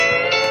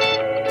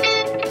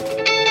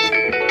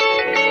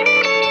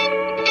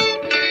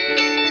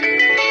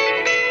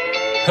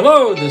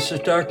Hello, this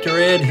is Dr.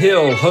 Ed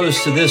Hill,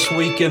 host of This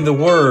Week in the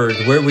Word,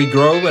 where we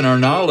grow in our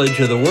knowledge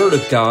of the Word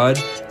of God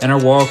and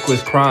our walk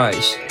with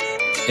Christ.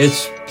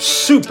 It's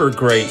super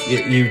great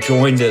you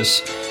joined us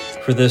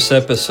for this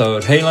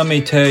episode. Hey, let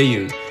me tell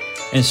you,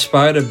 in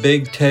spite of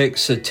big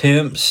tech's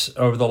attempts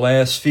over the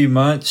last few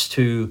months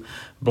to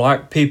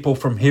block people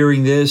from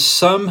hearing this,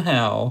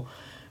 somehow,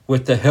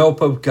 with the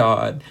help of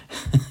God,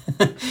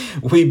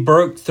 we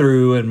broke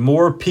through and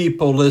more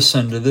people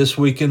listened to This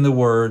Week in the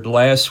Word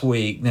last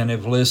week than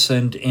have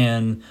listened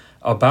in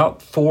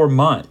about 4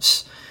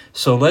 months.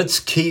 So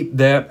let's keep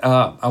that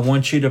up. I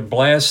want you to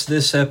blast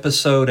this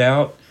episode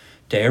out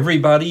to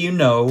everybody you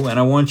know, and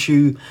I want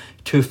you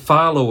to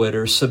follow it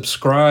or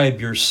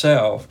subscribe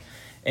yourself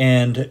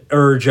and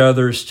urge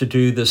others to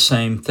do the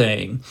same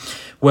thing.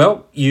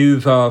 Well,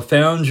 you've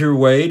found your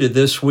way to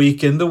This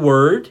Week in the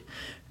Word.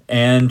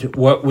 And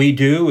what we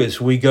do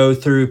is we go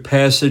through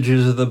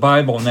passages of the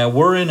Bible. Now,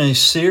 we're in a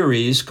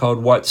series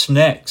called What's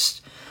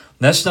Next?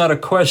 That's not a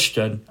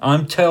question.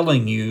 I'm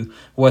telling you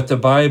what the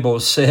Bible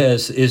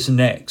says is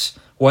next.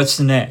 What's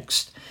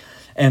next?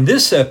 And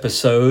this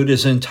episode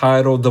is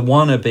entitled The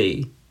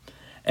Wannabe.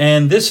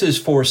 And this is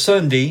for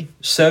Sunday,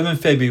 7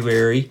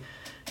 February,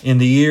 in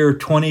the year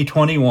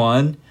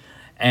 2021.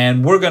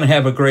 And we're going to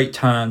have a great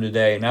time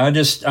today. Now,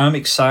 I'm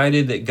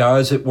excited that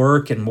God's at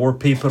work and more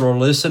people are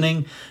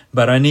listening,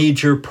 but I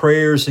need your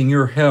prayers and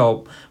your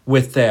help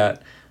with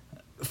that.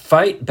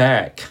 Fight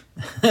back.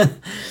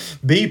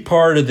 Be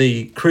part of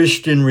the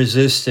Christian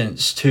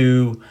resistance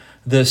to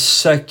the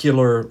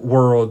secular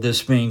world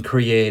that's being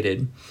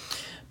created.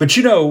 But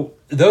you know,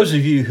 those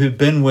of you who've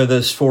been with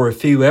us for a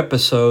few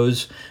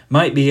episodes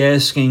might be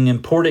asking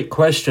important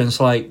questions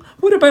like,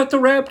 what about the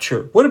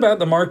rapture? What about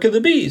the mark of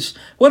the beast?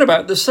 What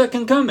about the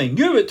second coming?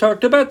 You haven't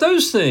talked about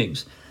those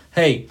things.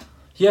 Hey,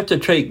 you have to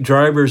take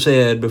driver's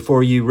ed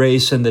before you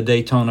race in the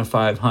Daytona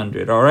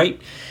 500, all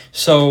right?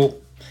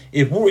 So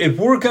if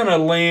we're going to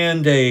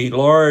land a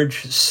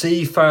large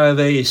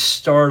C-5A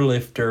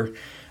Starlifter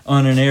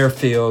on an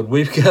airfield,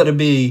 we've got to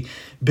be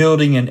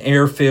building an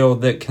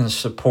airfield that can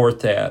support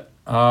that.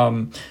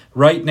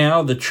 Right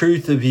now, the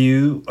truth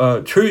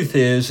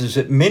is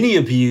that many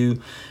of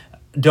you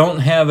don't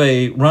have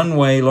a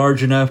runway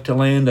large enough to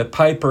land a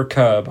Piper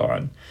Cub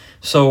on.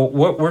 So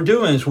what we're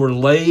doing is we're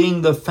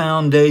laying the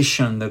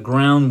foundation, the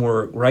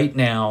groundwork right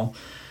now,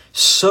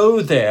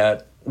 so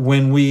that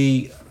when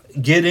we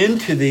get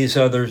into these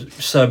other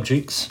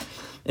subjects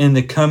in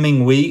the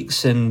coming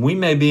weeks, and we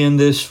may be in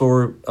this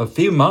for a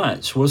few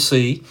months, we'll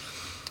see,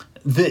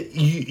 that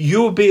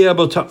you'll be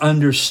able to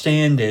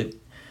understand it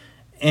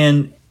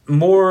and,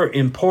 more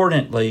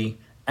importantly,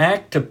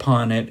 act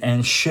upon it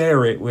and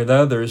share it with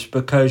others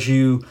because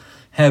you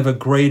have a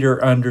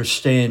greater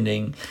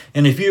understanding.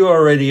 And if you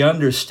already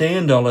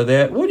understand all of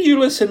that, what are you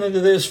listening to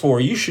this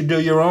for? You should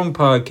do your own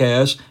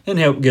podcast and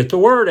help get the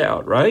word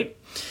out, right?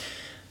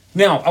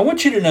 Now, I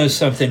want you to know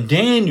something.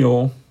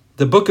 Daniel,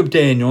 the book of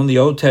Daniel in the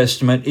Old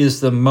Testament, is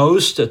the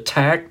most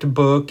attacked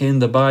book in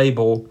the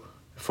Bible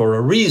for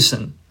a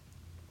reason.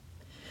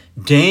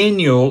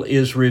 Daniel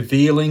is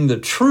revealing the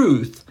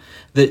truth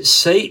that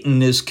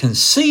Satan is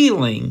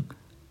concealing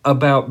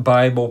about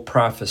Bible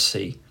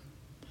prophecy.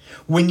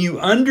 When you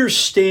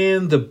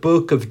understand the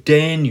book of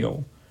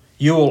Daniel,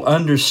 you will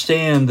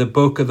understand the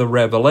book of the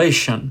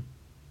Revelation.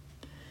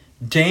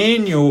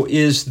 Daniel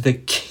is the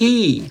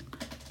key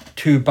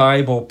to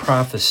Bible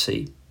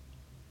prophecy.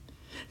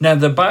 Now,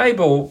 the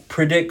Bible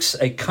predicts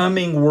a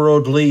coming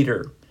world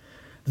leader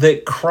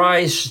that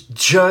Christ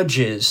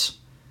judges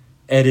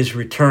at his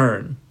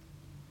return.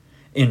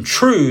 In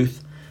truth,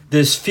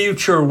 this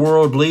future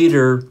world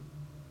leader,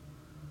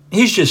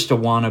 he's just a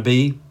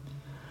wannabe,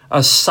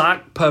 a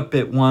sock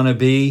puppet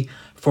wannabe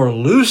for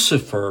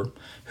Lucifer,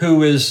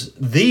 who is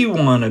the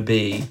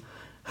wannabe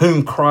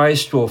whom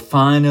Christ will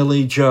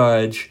finally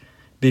judge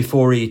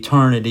before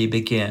eternity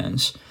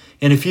begins.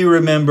 And if you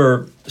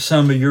remember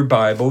some of your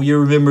Bible, you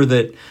remember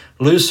that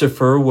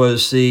Lucifer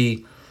was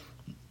the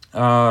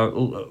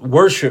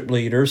worship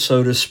leader,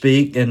 so to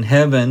speak, in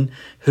heaven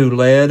who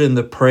led in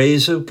the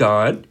praise of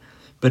God.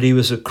 But he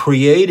was a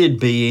created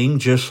being,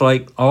 just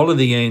like all of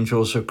the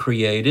angels are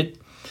created.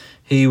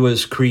 He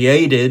was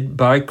created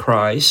by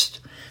Christ,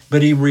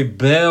 but he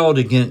rebelled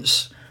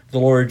against the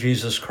Lord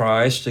Jesus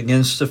Christ,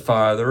 against the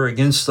Father,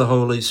 against the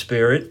Holy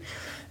Spirit,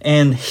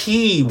 and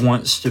he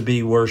wants to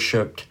be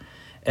worshiped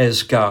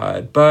as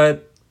God.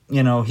 But,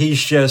 you know,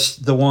 he's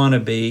just the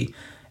wannabe,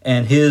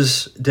 and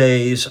his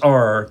days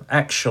are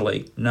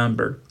actually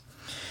numbered.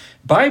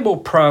 Bible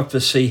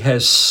prophecy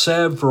has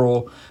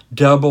several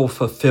double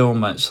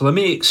fulfillments. Let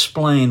me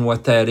explain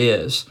what that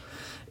is.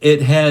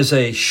 It has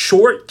a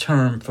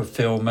short-term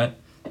fulfillment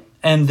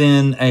and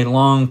then a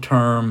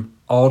long-term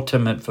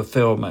ultimate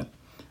fulfillment.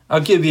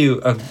 I'll give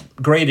you a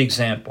great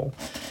example.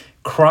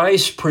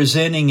 Christ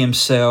presenting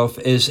himself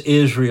as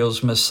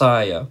Israel's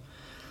Messiah.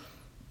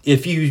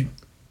 If you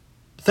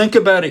think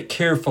about it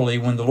carefully,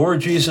 when the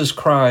Lord Jesus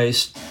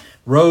Christ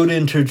rode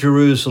into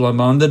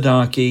Jerusalem on the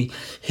donkey.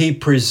 He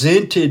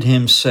presented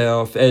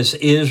himself as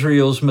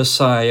Israel's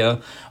Messiah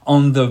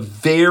on the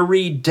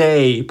very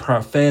day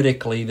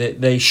prophetically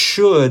that they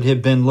should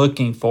have been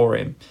looking for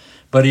him.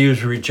 But he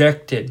was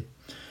rejected.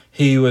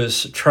 He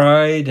was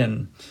tried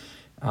and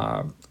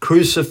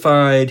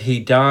crucified. He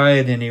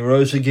died and he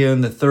rose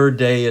again the third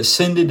day,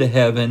 ascended to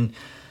heaven.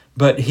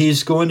 But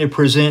he's going to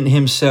present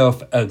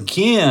himself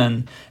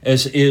again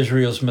as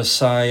Israel's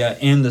Messiah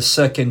in the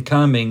second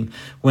coming,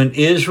 when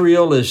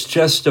Israel is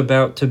just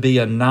about to be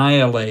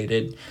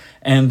annihilated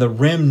and the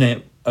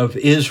remnant of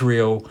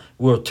Israel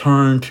will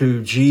turn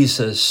to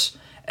Jesus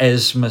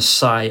as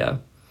Messiah.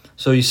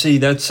 So you see,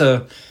 that's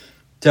a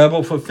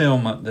double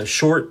fulfillment, the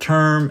short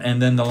term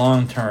and then the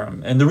long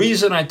term. And the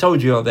reason I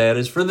told you all that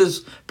is for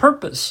this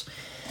purpose.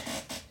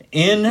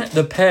 In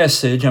the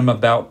passage I'm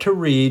about to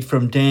read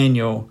from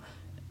Daniel,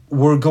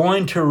 we're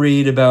going to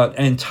read about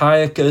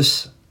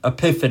Antiochus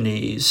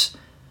Epiphanes,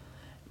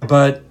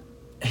 but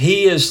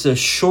he is the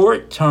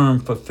short-term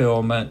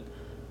fulfillment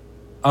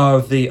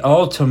of the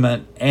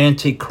ultimate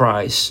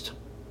Antichrist.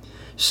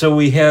 So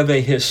we have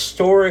a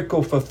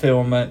historical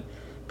fulfillment,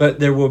 but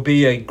there will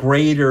be a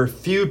greater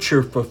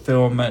future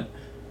fulfillment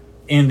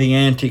in the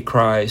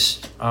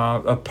Antichrist,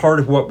 a part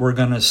of what we're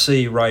going to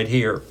see right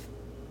here.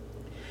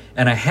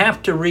 And I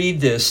have to read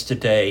this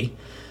today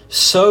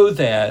so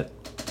that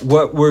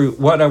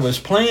what I was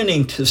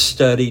planning to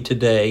study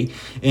today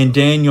in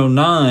Daniel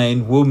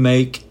 9 will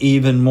make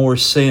even more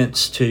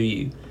sense to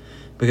you.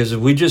 Because if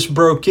we just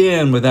broke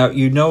in without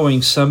you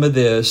knowing some of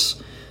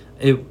this,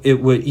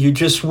 you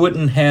just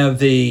wouldn't have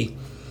the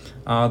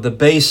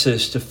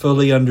basis to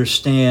fully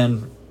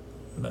understand,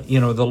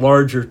 the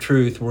larger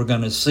truth we're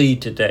going to see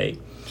today.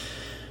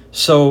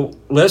 So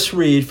let's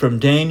read from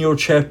Daniel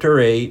chapter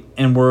 8,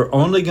 and we're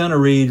only going to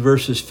read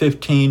verses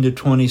 15 to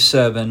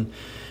 27,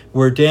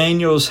 where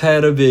Daniel's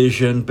had a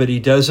vision, but he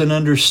doesn't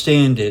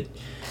understand it.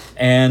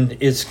 And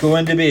it's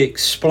going to be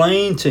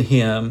explained to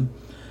him,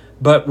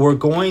 but we're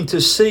going to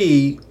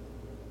see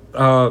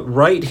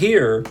right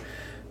here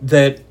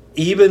that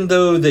even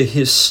though the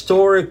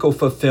historical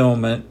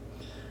fulfillment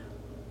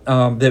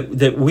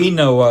that we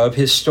know of,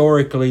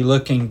 historically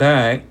looking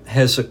back,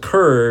 has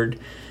occurred,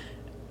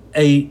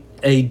 a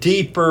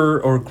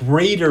deeper or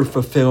greater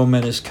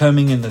fulfillment is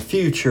coming in the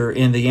future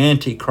in the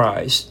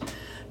Antichrist.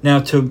 Now,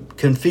 to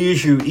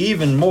confuse you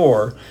even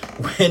more,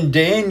 when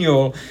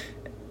Daniel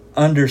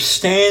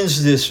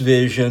understands this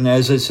vision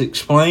as it's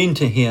explained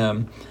to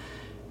him,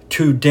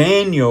 to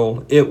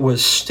Daniel it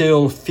was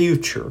still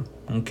future.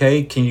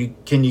 Okay, can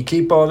you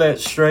keep all that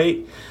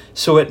straight?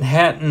 So it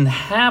hadn't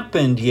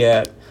happened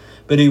yet,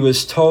 but he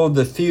was told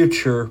the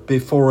future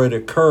before it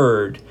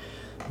occurred.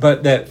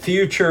 But that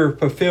future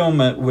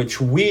fulfillment, which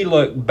we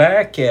look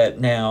back at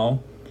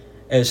now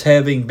as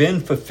having been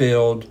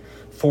fulfilled,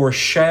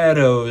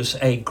 foreshadows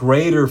a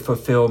greater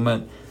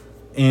fulfillment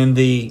in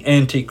the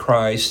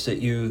Antichrist that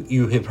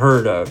you have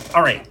heard of.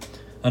 All right,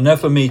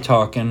 enough of me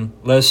talking.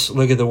 Let's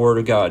look at the Word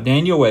of God.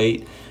 Daniel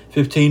 8,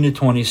 15 to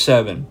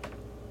 27.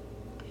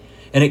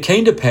 And it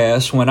came to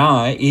pass, when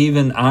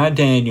even I,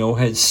 Daniel,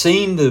 had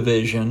seen the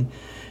vision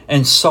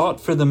and sought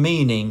for the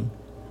meaning,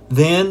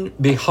 then,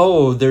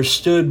 behold, there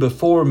stood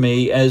before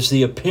me as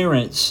the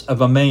appearance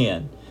of a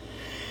man.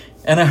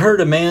 And I heard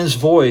a man's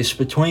voice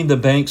between the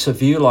banks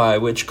of Uli,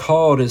 which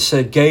called and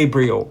said,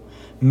 Gabriel,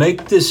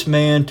 make this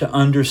man to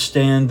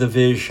understand the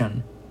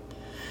vision.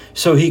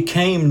 So he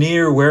came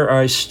near where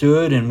I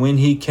stood, and when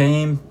he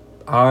came,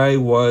 I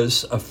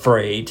was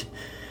afraid,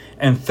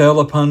 and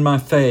fell upon my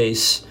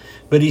face.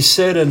 But he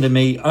said unto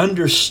me,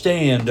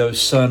 Understand, O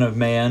Son of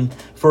Man,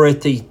 for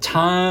at the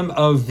time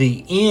of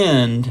the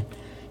end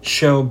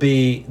shall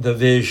be the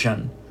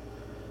vision.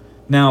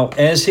 Now,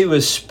 as he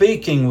was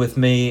speaking with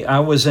me, I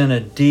was in a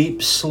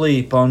deep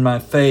sleep on my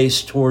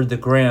face toward the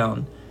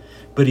ground.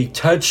 But he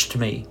touched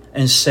me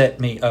and set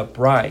me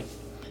upright.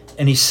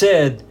 And he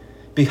said,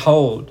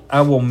 Behold,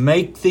 I will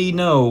make thee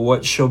know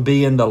what shall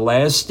be in the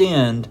last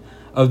end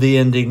of the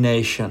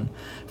indignation.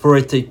 For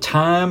at the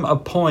time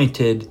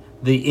appointed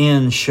the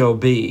end shall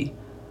be.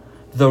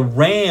 The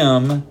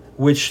ram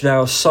which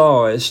thou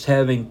sawest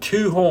having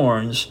two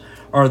horns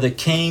are the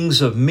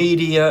kings of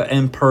Media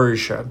and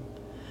Persia.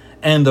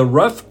 And the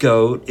rough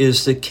goat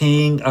is the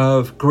king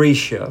of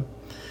Grecia.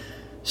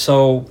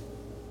 So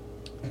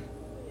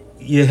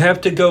you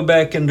have to go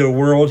back into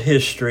world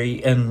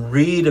history and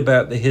read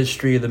about the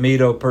history of the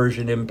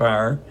Medo-Persian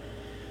Empire,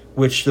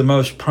 which the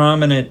most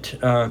prominent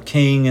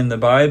king in the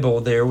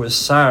Bible there was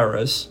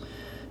Cyrus,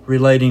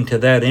 relating to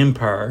that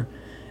empire.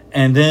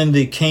 And then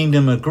the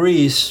kingdom of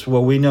Greece,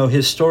 well, we know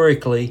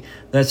historically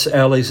that's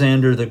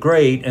Alexander the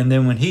Great. And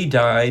then when he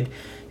died,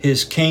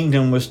 his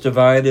kingdom was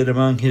divided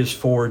among his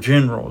four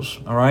generals.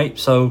 All right,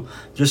 so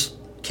just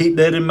keep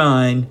that in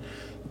mind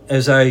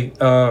as I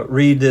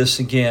read this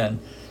again.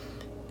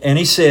 And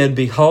he said,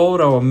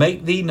 Behold, I will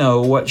make thee know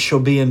what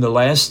shall be in the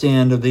last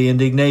end of the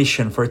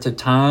indignation, for at the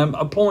time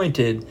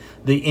appointed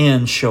the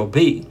end shall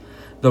be.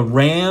 The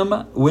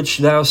ram which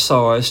thou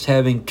sawest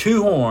having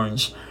two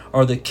horns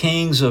are the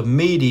kings of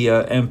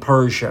Media and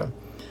Persia,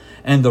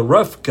 and the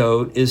rough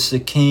goat is the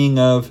king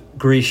of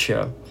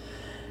Grecia.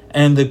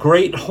 And the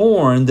great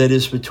horn that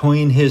is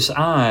between his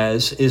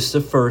eyes is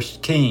the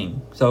first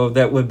king. So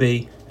that would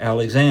be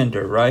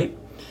Alexander, right?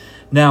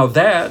 Now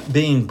that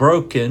being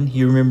broken,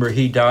 you remember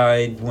he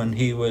died when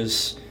he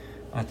was,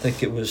 I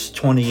think it was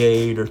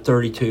 28 or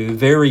 32,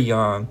 very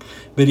young.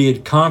 But he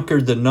had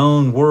conquered the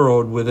known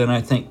world within,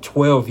 I think,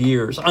 12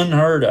 years,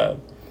 unheard of.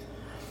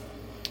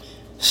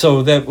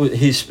 So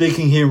he's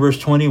speaking here in verse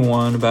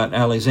 21 about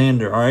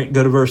Alexander. All right,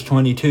 go to verse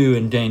 22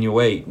 in Daniel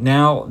 8.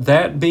 Now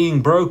that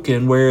being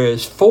broken,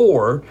 whereas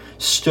 4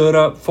 stood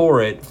up for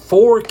it,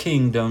 4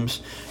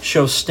 kingdoms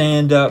shall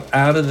stand up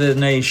out of the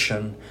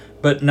nation,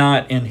 but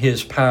not in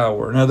his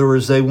power. In other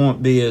words, they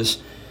won't be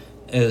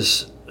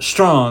as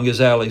strong as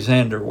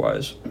Alexander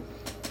was.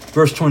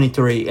 Verse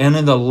 23, and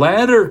in the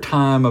latter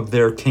time of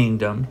their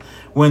kingdom,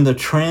 when the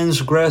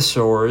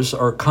transgressors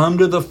are come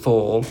to the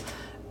full,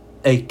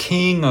 a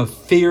king of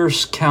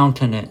fierce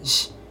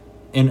countenance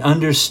and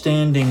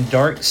understanding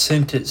dark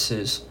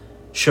sentences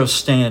shall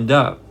stand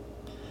up,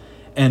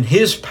 and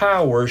his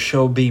power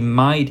shall be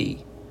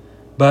mighty,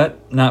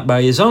 but not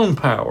by his own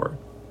power.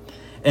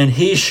 And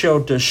he shall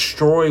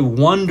destroy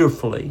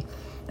wonderfully,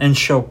 and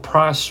shall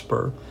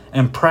prosper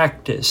and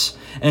practice,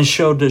 and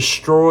shall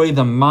destroy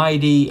the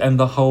mighty and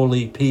the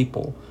holy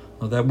people.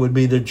 Well, that would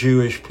be the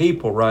Jewish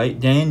people, right?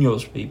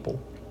 Daniel's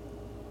people.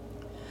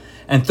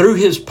 And through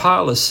his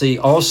policy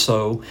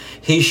also,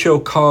 he shall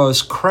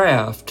cause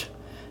craft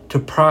to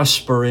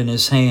prosper in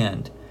his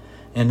hand.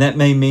 And that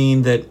may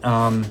mean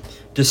that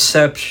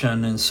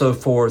deception and so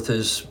forth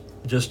is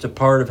just a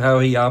part of how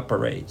he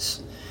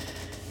operates.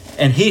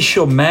 And he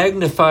shall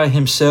magnify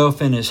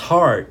himself in his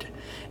heart,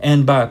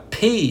 and by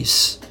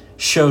peace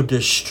shall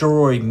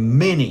destroy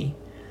many.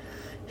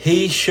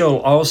 He shall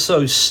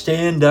also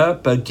stand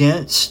up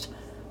against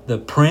the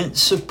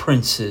prince of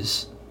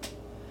princes,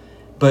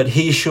 but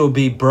he shall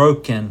be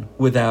broken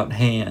without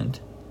hand.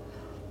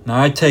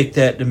 Now I take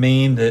that to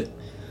mean that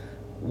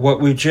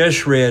what we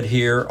just read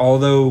here,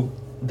 although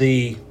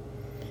you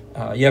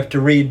have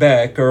to read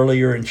back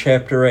earlier in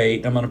chapter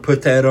 8, I'm going to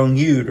put that on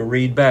you to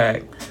read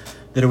back,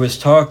 that it was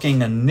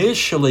talking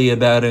initially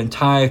about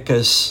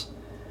Antiochus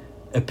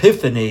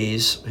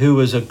Epiphanes, who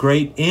was a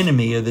great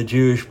enemy of the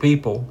Jewish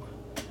people.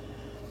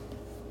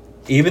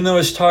 Even though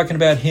it's talking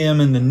about him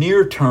in the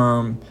near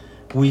term,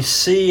 we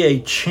see a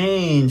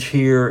change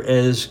here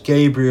as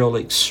Gabriel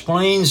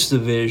explains the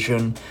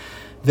vision,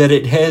 that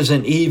it has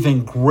an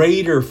even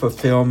greater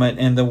fulfillment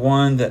in the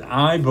one that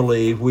I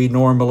believe we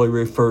normally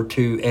refer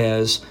to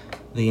as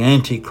the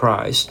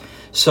Antichrist.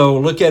 So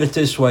look at it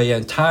this way.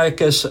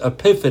 Antiochus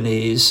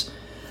Epiphanes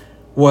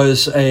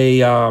was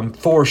a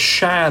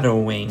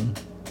foreshadowing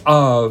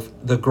of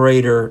the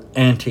greater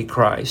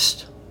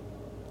Antichrist.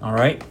 All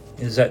right?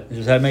 Does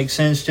that make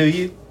sense to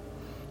you?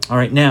 All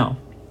right, now,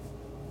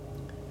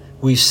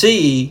 we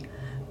see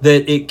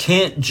that it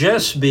can't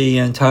just be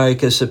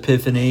Antiochus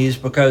Epiphanes,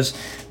 because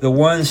the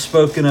one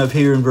spoken of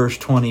here in verse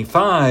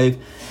 25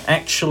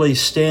 actually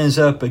stands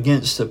up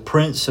against the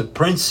prince of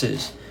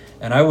princes.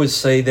 And I would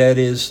say that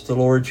is the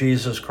Lord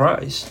Jesus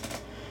Christ.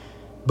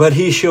 But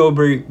he shall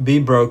be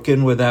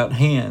broken without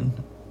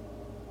hand.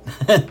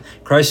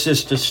 Christ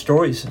just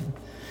destroys him.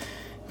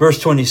 Verse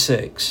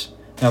 26.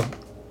 Now,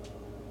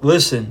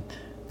 listen,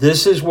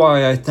 this is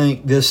why I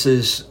think this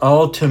is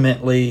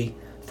ultimately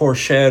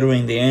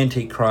foreshadowing the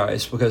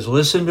Antichrist, because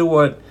listen to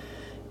what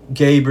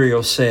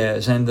Gabriel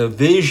says, and the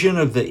vision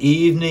of the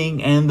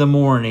evening and the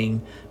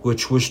morning,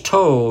 which was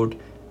told,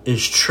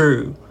 is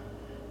true.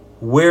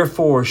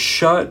 Wherefore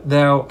shut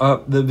thou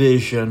up the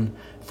vision,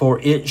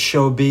 for it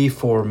shall be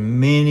for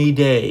many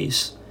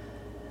days.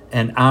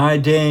 And I,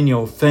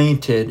 Daniel,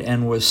 fainted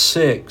and was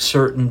sick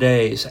certain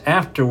days.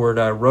 Afterward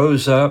I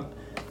rose up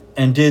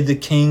and did the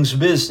king's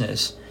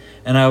business,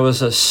 and I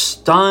was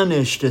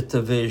astonished at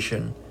the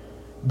vision,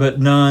 but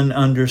none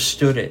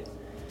understood it.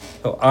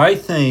 So I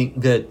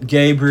think that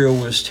Gabriel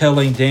was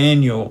telling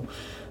Daniel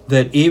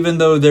that even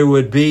though there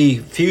would be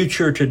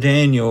future to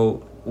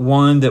Daniel,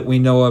 one that we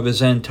know of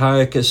as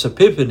Antiochus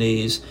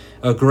Epiphanes,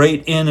 a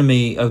great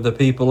enemy of the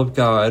people of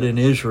God in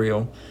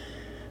Israel,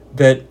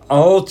 that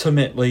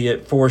ultimately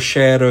it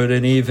foreshadowed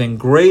an even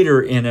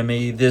greater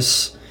enemy,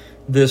 this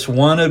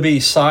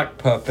wannabe sock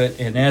puppet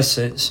in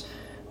essence,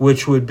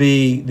 which would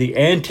be the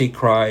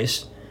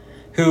Antichrist,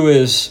 who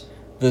is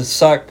the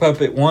sock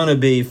puppet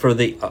wannabe for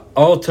the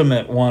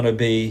ultimate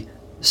wannabe,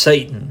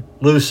 Satan,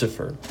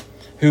 Lucifer,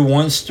 who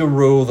wants to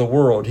rule the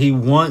world. He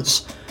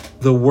wants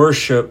the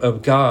worship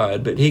of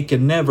God, but he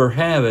can never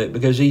have it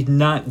because he's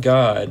not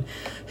God.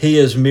 He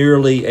is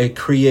merely a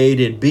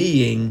created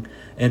being,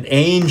 an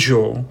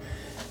angel,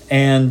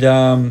 and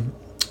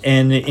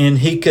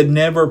he could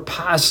never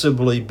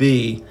possibly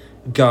be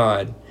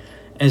God.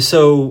 And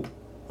so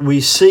we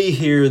see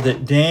here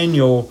that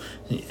Daniel,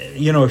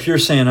 if you're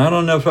saying, I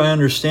don't know if I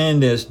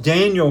understand this,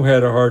 Daniel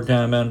had a hard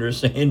time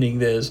understanding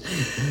this.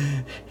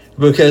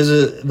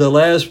 Because the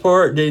last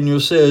part, Daniel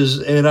says,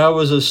 and I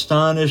was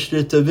astonished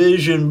at the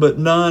vision, but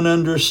none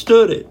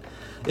understood it.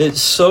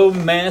 It's so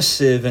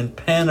massive and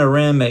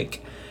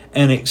panoramic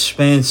and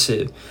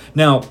expansive.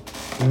 Now,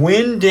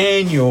 when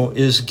Daniel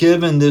is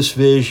given this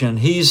vision,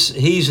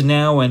 he's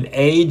now an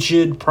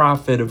aged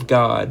prophet of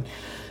God.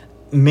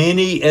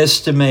 Many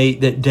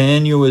estimate that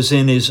Daniel is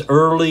in his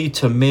early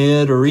to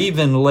mid or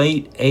even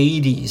late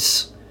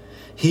 80s.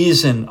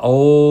 He's an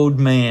old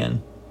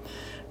man,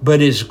 but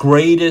his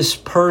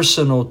greatest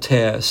personal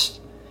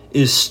test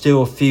is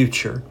still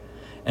future,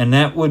 and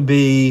that would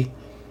be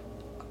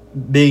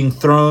being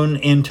thrown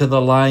into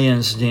the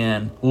lion's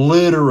den,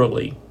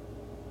 literally.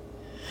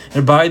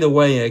 And by the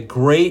way, a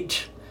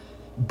great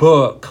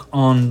book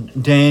on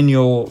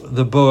Daniel,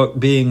 the book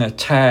being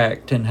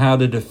attacked and how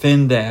to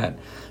defend that,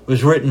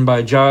 was written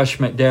by Josh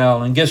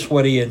McDowell. And guess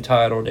what he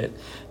entitled it?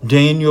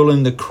 Daniel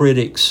in the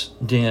Critic's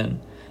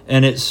Den.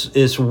 And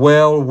it's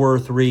well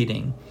worth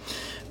reading.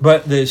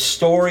 But the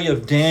story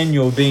of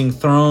Daniel being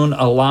thrown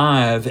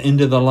alive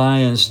into the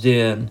lion's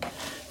den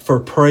for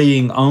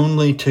praying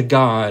only to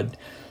God,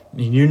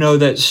 you know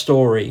that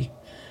story.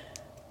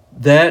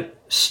 That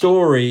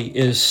story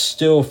is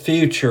still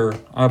future,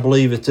 I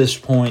believe, at this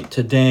point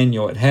to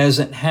Daniel. It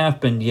hasn't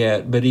happened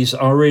yet, but he's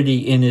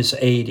already in his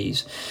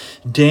 80s.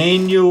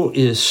 Daniel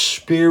is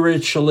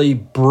spiritually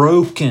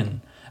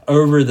broken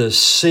over the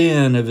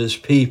sin of his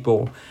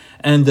people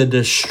and the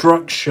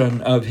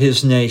destruction of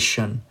his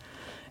nation.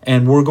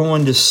 And we're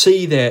going to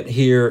see that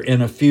here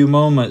in a few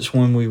moments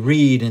when we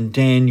read in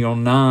Daniel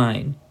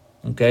 9.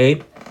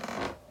 Okay?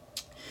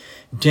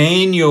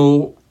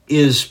 Daniel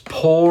is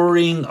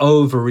poring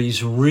over,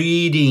 he's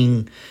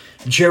reading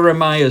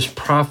Jeremiah's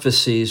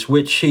prophecies,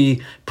 which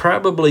he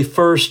probably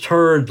first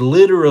heard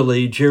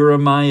literally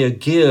Jeremiah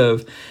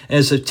give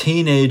as a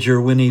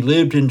teenager when he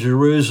lived in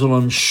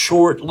Jerusalem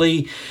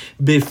shortly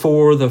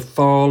before the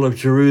fall of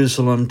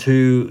Jerusalem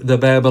to the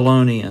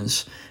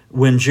Babylonians,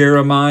 when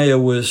Jeremiah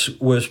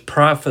was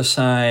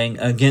prophesying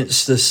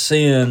against the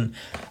sin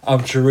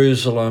of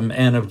Jerusalem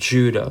and of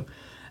Judah.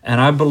 And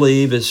I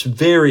believe it's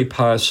very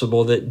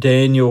possible that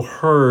Daniel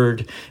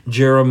heard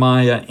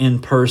Jeremiah in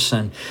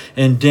person.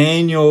 And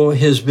Daniel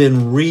has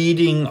been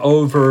reading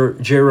over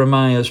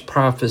Jeremiah's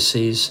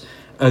prophecies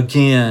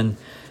again,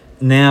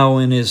 now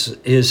in his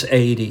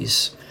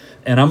 80s.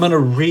 And I'm going to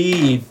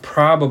read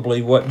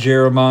probably what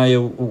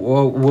Jeremiah,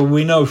 well,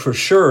 we know for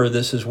sure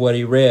this is what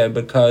he read,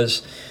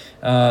 because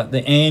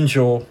the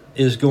angel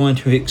is going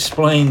to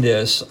explain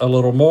this a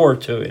little more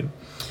to him.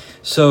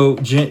 So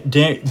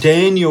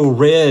Daniel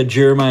read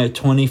Jeremiah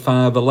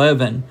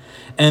 25:11,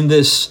 and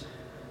this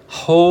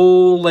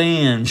whole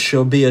land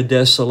shall be a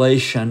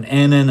desolation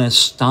and an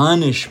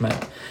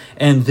astonishment,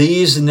 and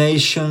these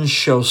nations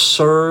shall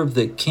serve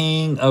the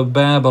king of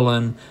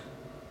Babylon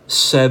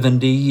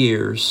 70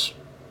 years.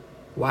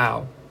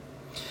 Wow.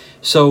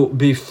 So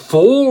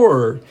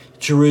before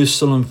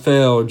Jerusalem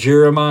fell,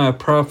 Jeremiah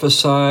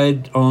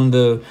prophesied on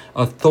the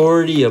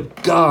authority of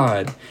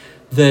God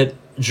that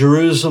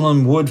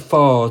Jerusalem would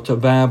fall to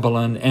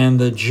Babylon, and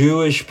the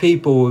Jewish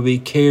people would be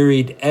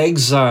carried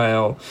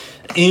exile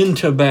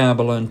into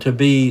Babylon to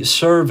be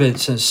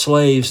servants and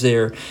slaves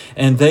there,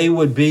 and they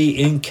would be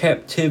in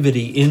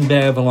captivity in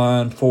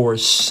Babylon for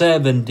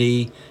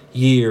 70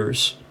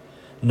 years.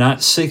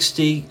 Not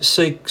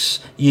 66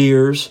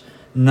 years,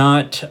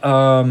 not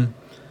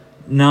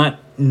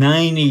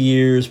 90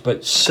 years,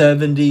 but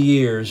 70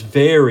 years,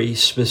 very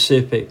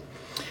specific.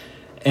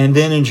 And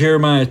then in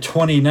Jeremiah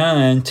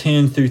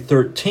 29:10 through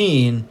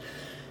 13,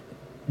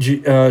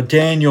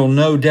 Daniel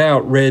no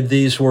doubt read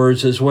these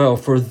words as well.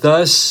 For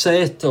thus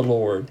saith the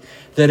Lord,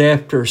 that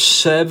after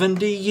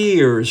 70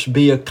 years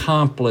be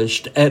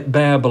accomplished at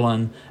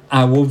Babylon,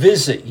 I will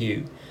visit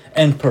you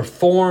and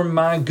perform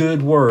my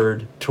good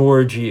word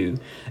toward you,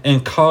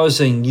 and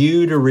causing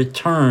you to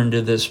return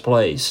to this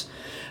place.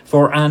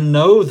 For I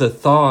know the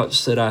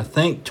thoughts that I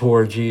think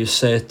toward you,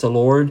 saith the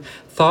Lord,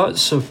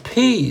 thoughts of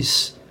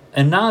peace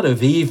and not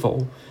of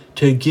evil,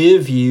 to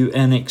give you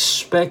an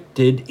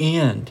expected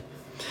end.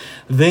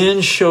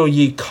 Then shall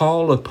ye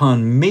call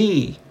upon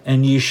me,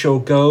 and ye shall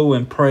go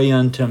and pray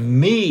unto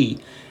me,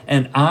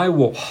 and I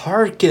will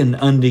hearken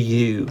unto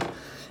you.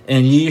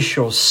 And ye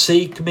shall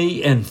seek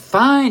me and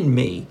find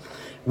me,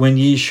 when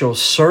ye shall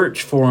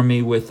search for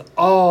me with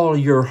all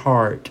your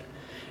heart.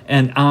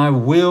 And I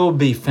will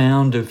be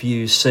found of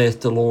you,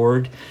 saith the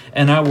Lord,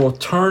 and I will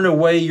turn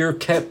away your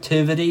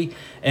captivity,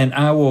 and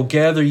I will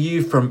gather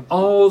you from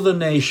all the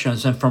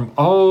nations and from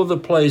all the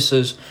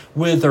places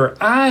whither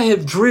I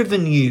have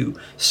driven you,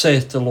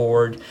 saith the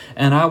Lord,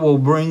 and I will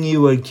bring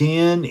you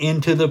again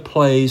into the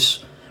place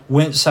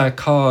whence I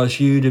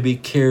caused you to be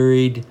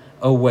carried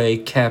away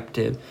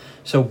captive.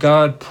 So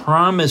God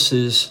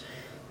promises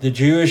the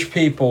Jewish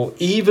people,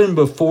 even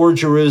before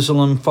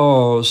Jerusalem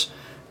falls,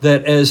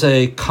 that as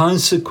a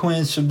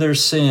consequence of their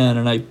sin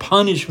and a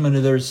punishment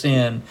of their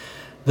sin,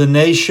 the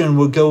nation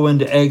would go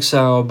into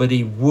exile, but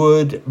he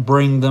would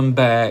bring them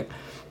back.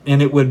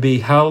 And it would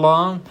be how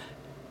long?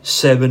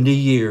 70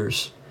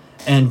 years.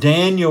 And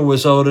Daniel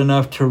was old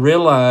enough to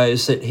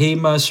realize that he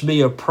must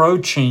be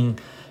approaching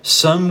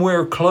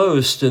somewhere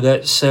close to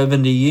that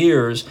 70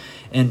 years,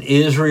 and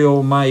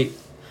Israel might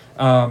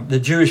the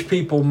Jewish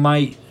people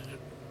might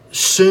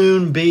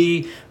soon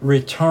be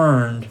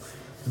returned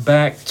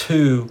back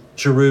to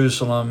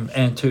Jerusalem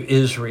and to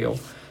Israel.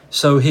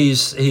 So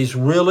he's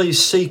really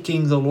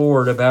seeking the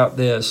Lord about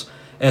this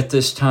at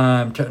this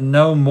time, to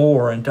know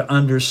more and to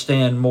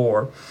understand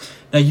more.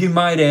 Now you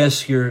might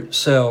ask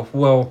yourself,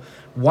 well,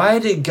 why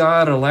did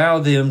God allow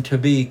them to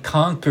be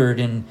conquered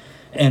and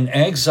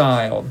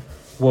exiled?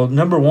 Well,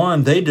 number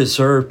one, they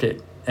deserved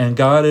it. And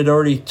God had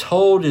already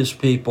told his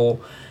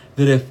people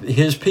that if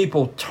his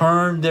people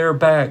turned their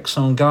backs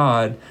on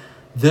God,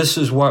 this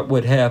is what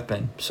would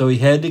happen. So he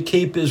had to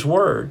keep his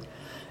word.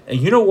 And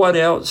you know what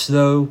else,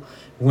 though?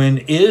 When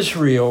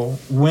Israel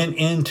went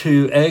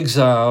into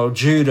exile,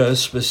 Judah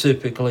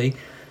specifically,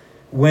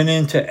 went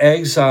into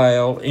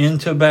exile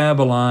into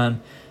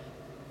Babylon,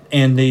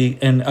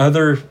 and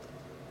other,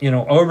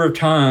 over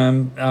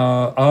time,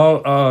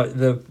 I'm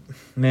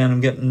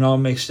getting all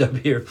mixed up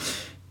here.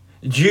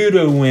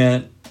 Judah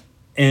went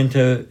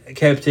into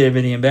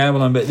captivity in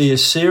Babylon, but the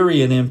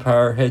Assyrian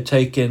Empire had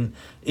taken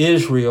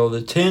Israel,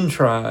 the 10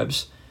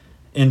 tribes,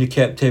 into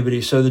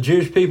captivity. So the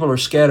Jewish people are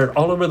scattered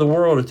all over the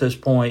world at this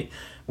point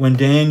when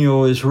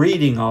Daniel is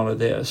reading all of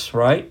this,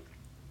 right?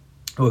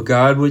 Well,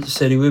 God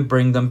said he would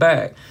bring them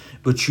back.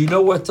 But you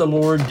know what the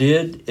Lord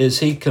did? Is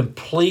he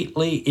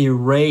completely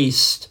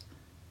erased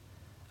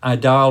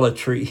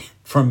idolatry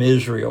from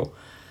Israel.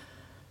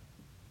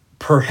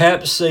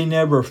 Perhaps they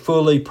never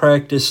fully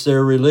practiced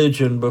their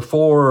religion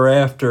before or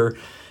after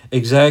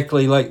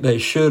exactly like they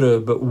should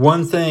have, but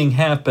one thing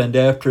happened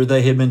after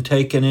they had been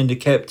taken into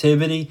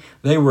captivity.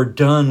 They were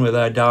done with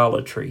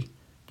idolatry.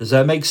 Does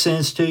that make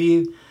sense to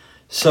you?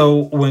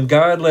 So when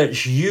God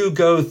lets you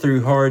go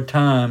through hard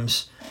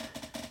times,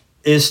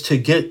 is to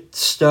get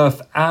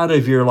stuff out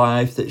of your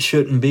life that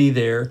shouldn't be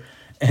there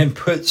and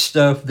put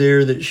stuff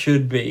there that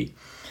should be.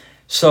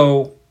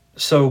 So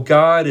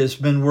God has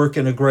been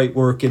working a great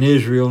work in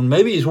Israel, and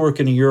maybe he's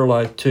working in your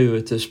life too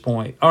at this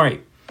point. All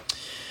right.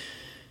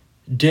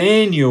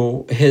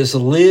 Daniel has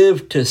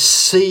lived to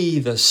see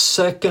the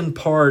second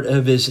part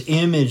of his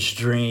image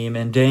dream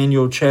in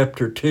Daniel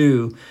chapter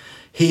 2.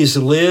 He's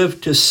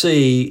lived to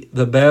see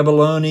the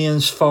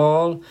Babylonians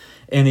fall,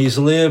 and he's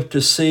lived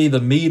to see the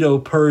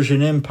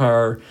Medo-Persian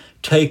Empire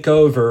take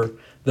over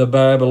the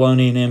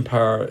Babylonian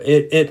Empire.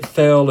 It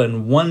fell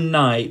in one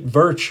night,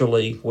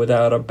 virtually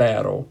without a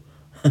battle.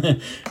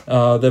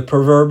 The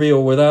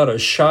proverbial without a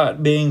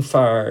shot being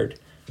fired,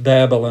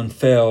 Babylon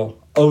fell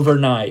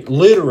overnight,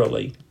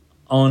 literally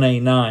on a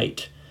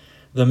night.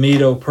 The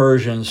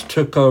Medo-Persians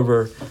took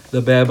over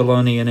the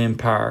Babylonian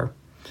Empire.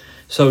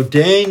 So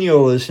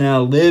Daniel is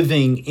now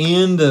living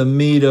in the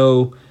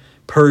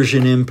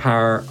Medo-Persian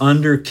Empire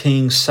under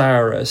King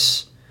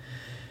Cyrus.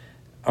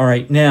 All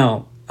right,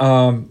 now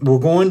we're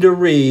going to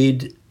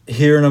read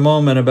here in a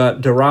moment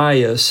about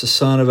Darius, the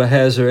son of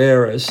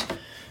Ahasuerus.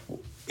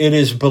 It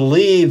is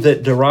believed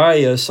that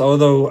Darius,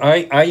 although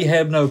I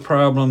have no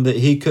problem that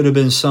he could have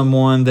been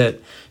someone that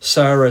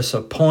Cyrus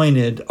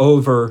appointed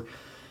over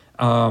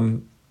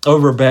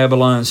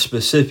Babylon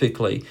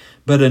specifically,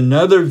 but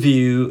another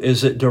view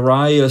is that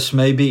Darius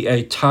may be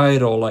a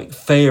title like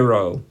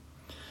Pharaoh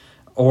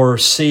or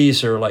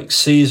Caesar, like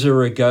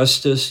Caesar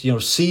Augustus.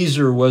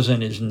 Caesar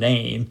wasn't his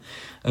name.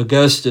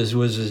 Augustus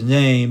was his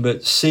name,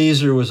 but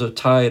Caesar was a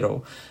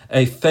title.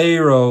 A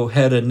Pharaoh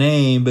had a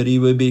name, but he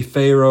would be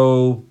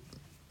Pharaoh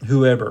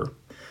whoever.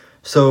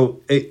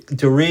 So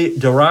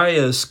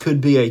Darius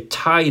could be a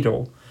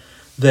title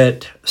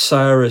that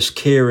Cyrus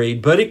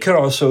carried, but it could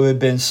also have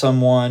been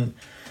someone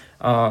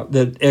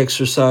that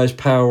exercised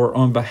power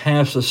on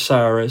behalf of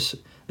Cyrus.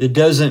 It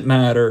doesn't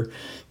matter.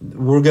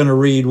 We're going to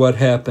read what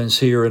happens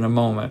here in a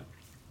moment.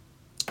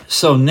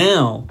 So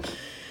now,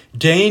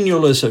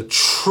 Daniel, as a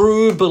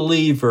true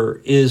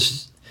believer,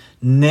 is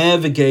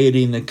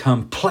navigating the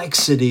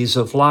complexities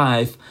of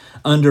life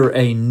under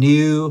a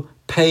new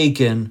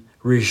pagan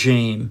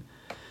regime.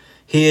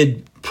 He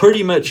had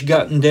pretty much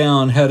gotten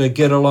down how to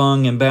get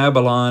along in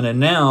Babylon, and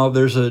now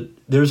there's a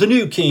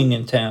new king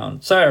in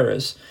town,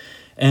 Cyrus,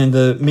 and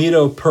the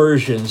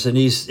Medo-Persians, and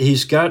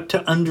he's got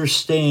to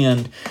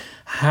understand,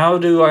 how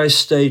do I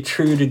stay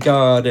true to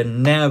God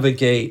and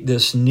navigate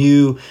this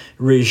new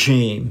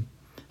regime?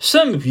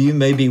 Some of you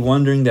may be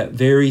wondering that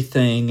very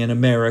thing in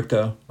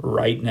America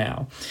right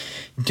now.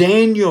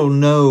 Daniel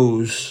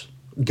knows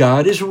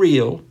God is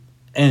real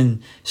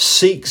and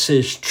seeks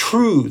his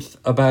truth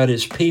about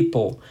his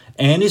people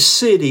and his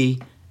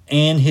city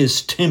and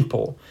his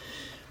temple.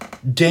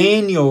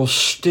 Daniel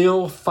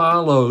still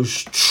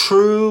follows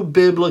true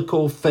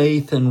biblical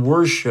faith and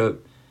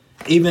worship,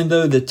 even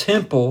though the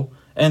temple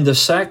and the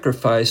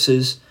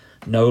sacrifices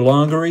no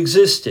longer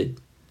existed.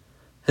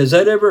 Has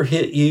that ever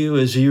hit you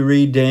as you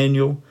read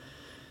Daniel?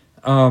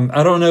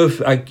 I don't know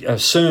if, I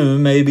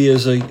assume maybe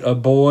as a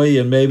boy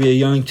and maybe a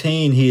young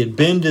teen, he had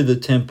been to the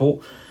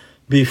temple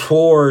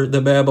before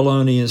the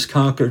Babylonians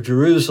conquered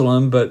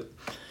Jerusalem, but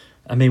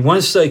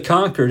once they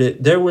conquered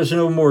it, there was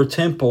no more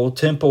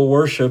temple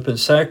worship and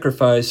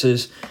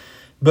sacrifices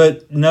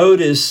But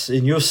notice,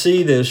 and you'll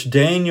see this,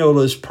 Daniel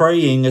is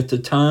praying at the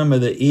time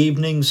of the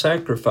evening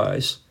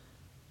sacrifice.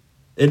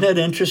 Isn't that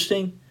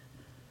interesting?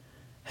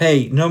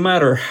 Hey, no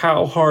matter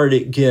how hard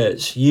it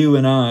gets, you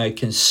and I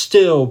can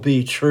still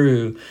be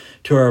true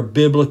to our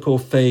biblical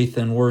faith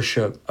and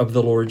worship of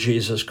the Lord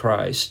Jesus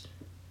Christ.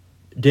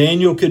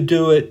 Daniel could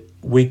do it,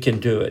 we can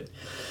do it.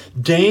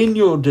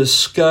 Daniel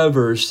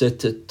discovers that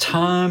the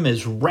time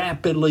is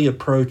rapidly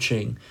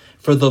approaching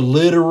for the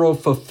literal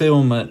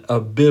fulfillment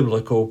of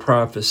biblical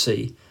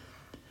prophecy.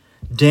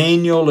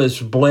 Daniel is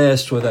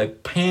blessed with a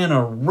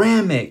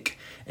panoramic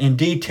and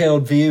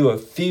detailed view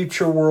of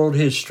future world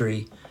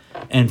history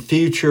and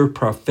future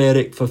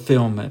prophetic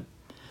fulfillment.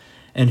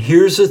 And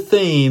here's a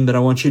theme that I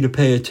want you to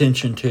pay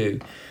attention to.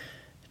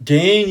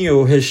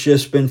 Daniel has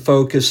just been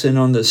focusing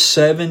on the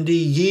 70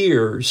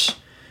 years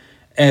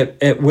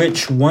at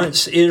which,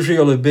 once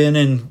Israel had been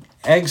in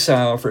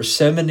exile for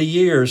 70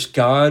 years,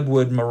 God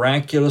would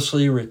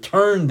miraculously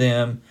return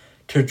them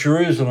to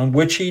Jerusalem,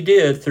 which he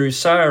did through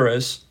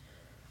Cyrus.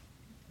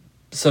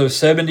 So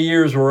 70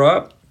 years were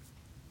up.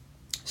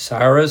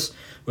 Cyrus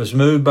was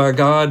moved by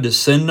God to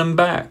send them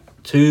back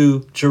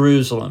to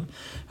Jerusalem.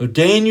 Well,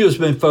 Daniel's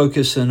been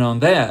focusing on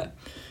that.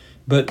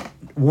 But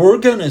we're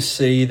going to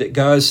see that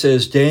God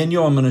says,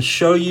 Daniel, I'm going to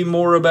show you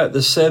more about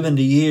the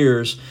 70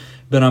 years,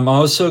 but I'm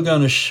also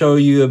going to show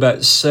you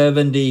about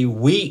 70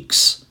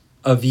 weeks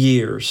of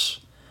years.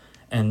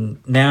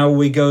 And now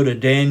we go to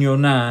Daniel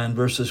 9,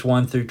 verses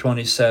 1 through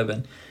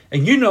 27.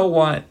 And you know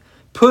what?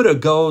 Put a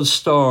gold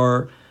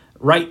star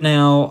right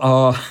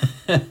now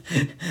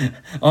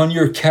on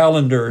your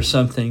calendar or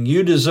something.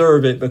 You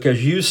deserve it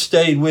because you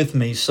stayed with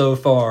me so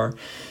far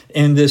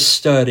in this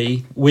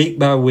study, week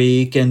by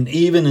week, and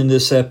even in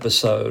this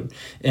episode.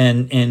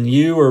 And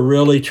you are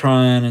really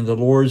trying, and the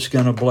Lord's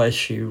going to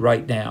bless you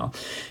right now.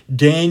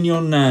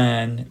 Daniel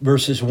 9,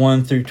 verses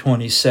 1 through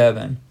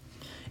 27.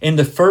 In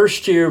the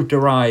first year of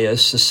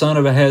Darius, the son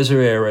of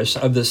Ahasuerus,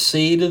 of the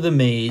seed of the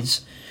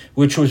Medes,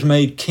 which was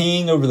made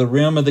king over the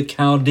realm of the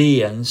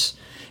Chaldeans,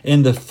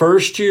 in the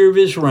first year of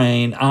his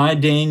reign, I,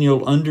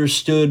 Daniel,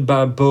 understood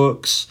by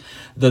books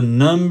the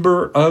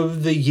number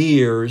of the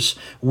years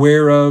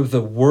whereof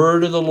the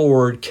word of the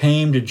Lord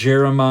came to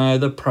Jeremiah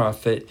the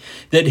prophet,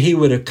 that he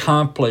would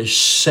accomplish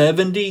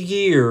 70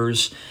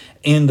 years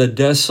in the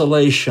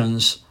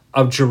desolations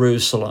of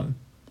Jerusalem.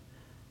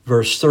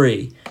 Verse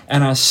 3,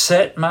 and I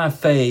set my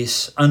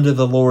face unto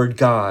the Lord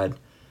God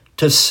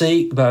to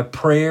seek by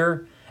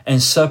prayer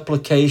and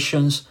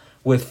supplications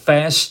with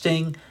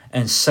fasting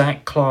and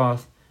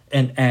sackcloth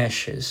and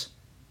ashes.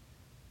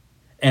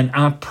 And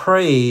I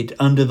prayed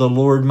unto the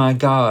Lord my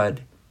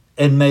God,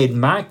 and made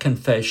my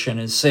confession,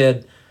 and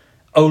said,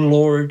 O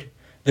Lord,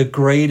 the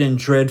great and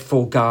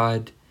dreadful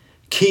God,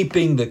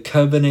 keeping the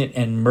covenant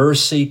and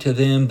mercy to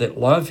them that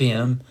love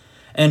him,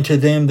 and to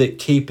them that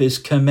keep his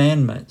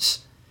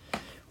commandments.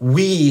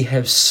 We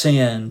have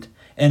sinned,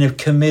 and have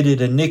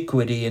committed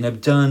iniquity, and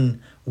have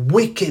done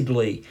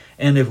wickedly,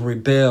 and have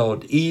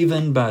rebelled,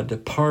 even by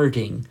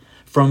departing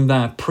from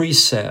thy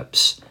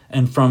precepts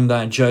and from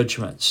thy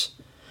judgments.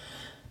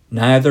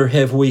 Neither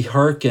have we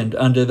hearkened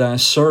unto thy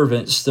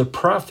servants the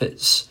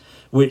prophets,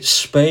 which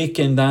spake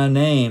in thy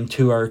name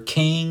to our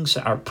kings,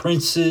 our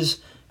princes,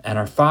 and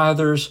our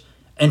fathers,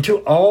 and to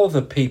all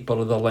the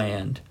people of the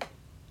land.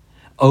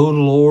 O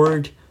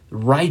Lord,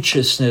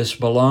 righteousness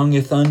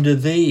belongeth unto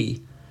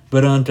thee,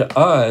 but unto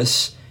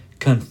us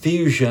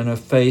confusion of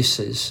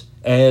faces,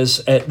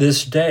 as at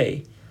this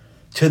day.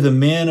 To the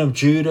men of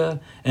Judah,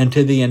 and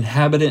to the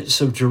inhabitants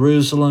of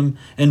Jerusalem,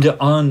 and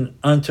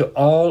unto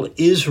all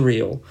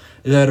Israel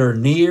that are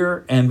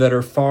near and that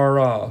are far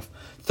off,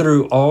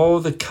 through all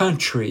the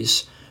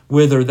countries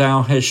whither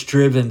thou hast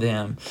driven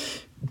them,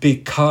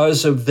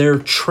 because of their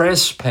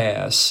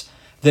trespass,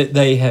 that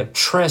they have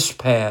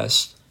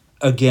trespassed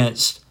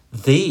against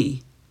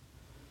thee.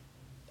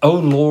 O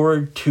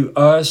Lord, to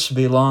us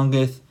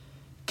belongeth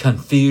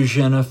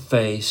confusion of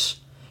face,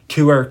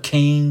 to our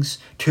kings,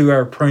 to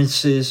our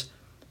princes,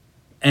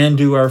 and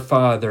to our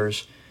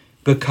fathers,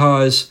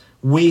 because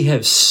we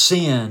have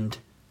sinned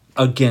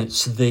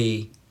against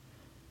thee.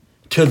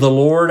 To the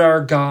Lord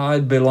our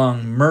God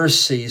belong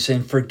mercies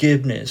and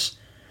forgiveness,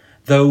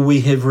 though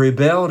we have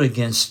rebelled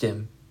against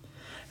him.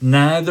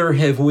 Neither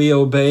have we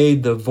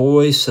obeyed the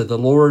voice of the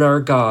Lord our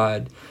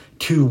God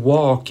to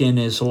walk in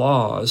his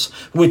laws,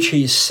 which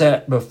he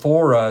set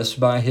before us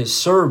by his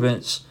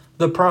servants,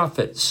 the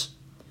prophets.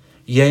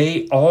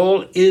 Yea,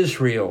 all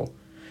Israel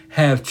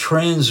have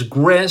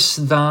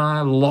transgressed thy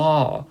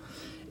law,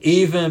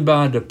 even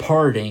by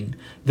departing,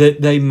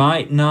 that they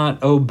might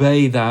not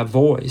obey thy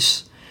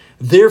voice.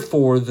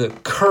 Therefore the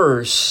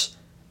curse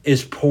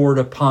is poured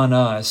upon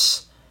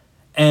us,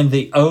 and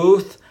the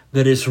oath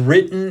that is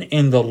written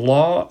in the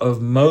law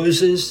of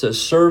Moses, the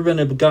servant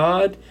of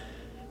God,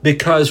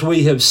 because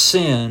we have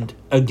sinned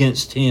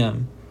against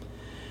him.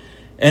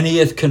 And he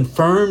hath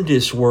confirmed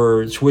his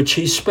words, which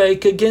he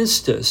spake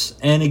against us,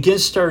 and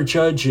against our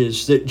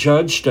judges that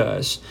judged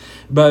us,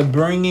 by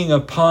bringing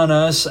upon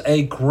us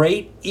a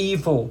great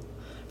evil.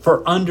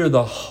 For under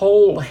the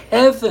whole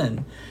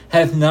heaven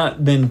hath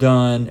not been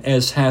done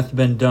as hath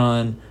been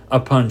done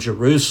upon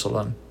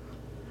Jerusalem.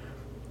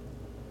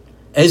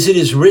 As it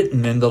is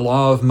written in the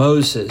law of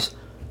Moses,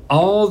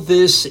 all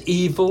this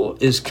evil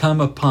is come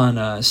upon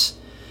us,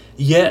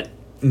 yet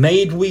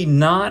made we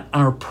not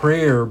our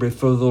prayer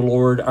before the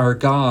Lord our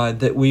God,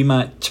 that we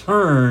might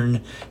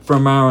turn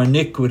from our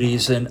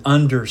iniquities and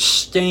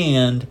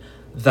understand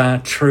thy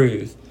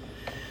truth.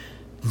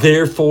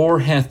 Therefore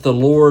hath the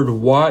Lord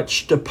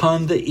watched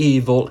upon the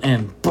evil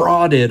and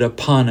brought it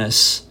upon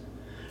us.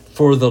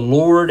 For the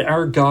Lord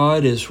our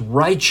God is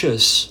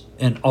righteous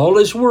in all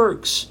his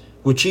works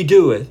which he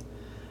doeth,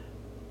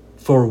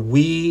 for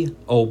we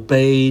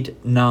obeyed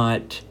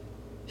not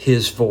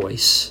his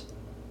voice.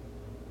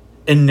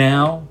 And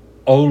now,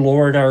 O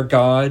Lord our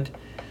God,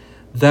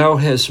 thou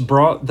hast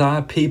brought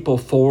thy people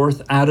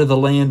forth out of the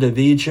land of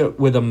Egypt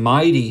with a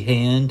mighty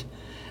hand,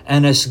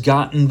 and hast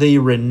gotten thee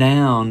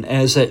renown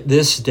as at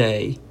this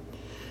day.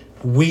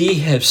 We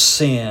have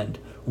sinned,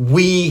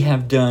 we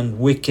have done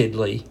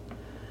wickedly.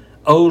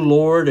 O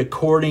Lord,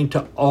 according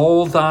to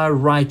all thy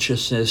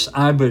righteousness,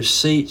 I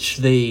beseech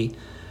thee,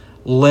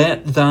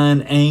 let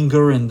thine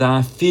anger and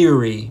thy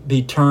fury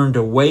be turned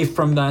away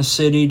from thy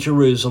city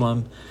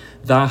Jerusalem,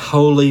 thy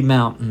holy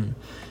mountain,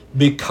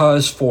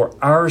 because for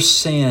our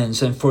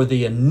sins and for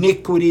the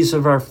iniquities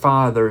of our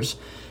fathers,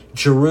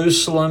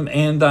 Jerusalem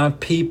and thy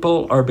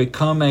people are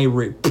become a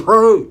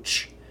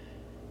reproach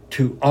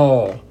to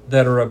all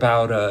that are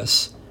about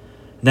us.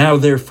 Now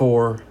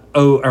therefore,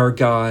 O our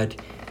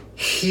God,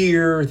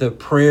 hear the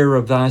prayer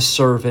of thy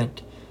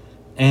servant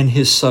and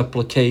his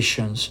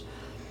supplications,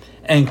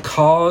 and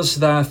cause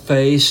thy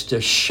face to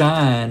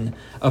shine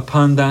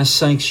upon thy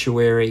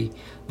sanctuary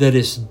that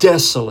is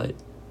desolate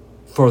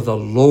for the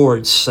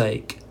Lord's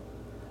sake.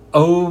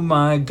 O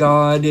my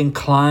God,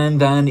 incline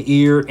thine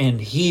ear and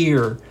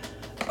hear.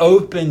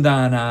 Open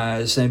thine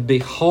eyes and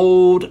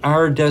behold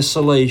our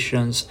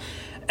desolations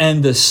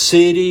and the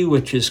city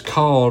which is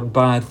called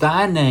by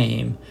thy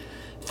name.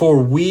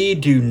 For we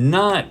do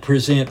not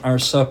present our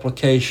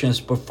supplications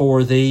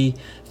before thee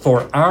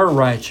for our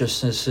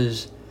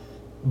righteousnesses,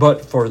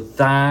 but for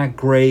thy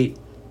great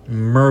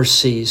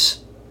mercies.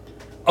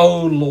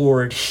 O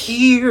Lord,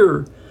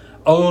 hear.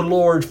 O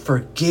Lord,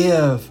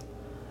 forgive.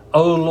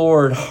 O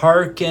Lord,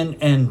 hearken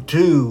and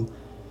do.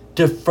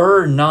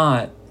 Defer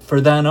not for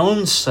thine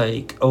own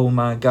sake, O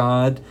my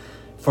God,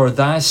 for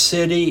thy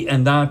city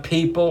and thy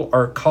people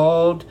are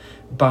called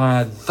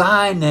by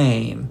thy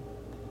name.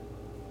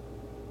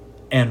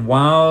 And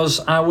whiles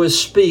I was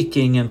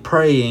speaking and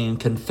praying and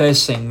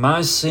confessing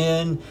my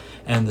sin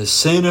and the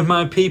sin of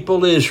my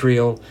people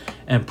Israel,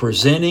 and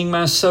presenting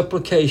my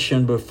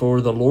supplication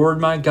before the Lord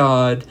my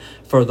God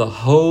for the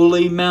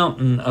holy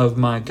mountain of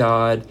my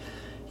God,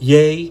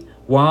 yea,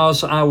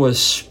 whilst I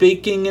was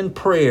speaking in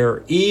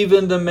prayer,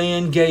 even the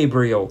man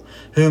Gabriel,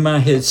 whom I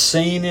had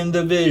seen in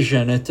the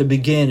vision at the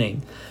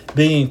beginning,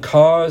 being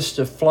caused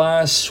to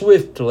fly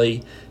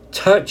swiftly,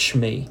 touched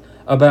me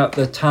about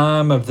the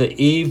time of the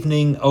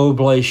evening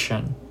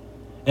oblation.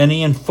 And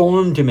he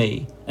informed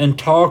me and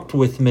talked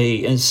with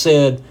me and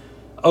said,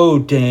 O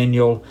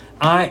Daniel,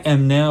 I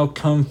am now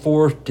come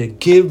forth to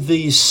give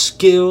thee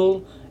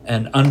skill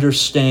and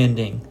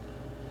understanding.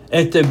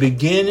 At the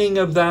beginning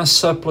of thy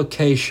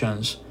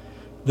supplications,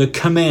 the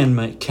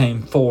commandment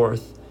came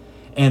forth,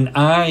 and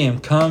I am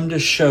come to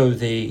show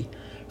thee,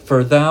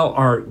 for thou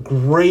art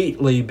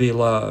greatly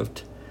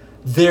beloved.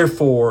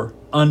 Therefore,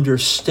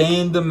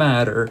 understand the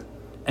matter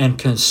and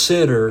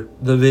consider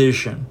the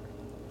vision.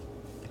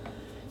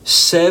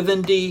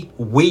 70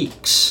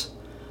 weeks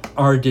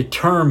are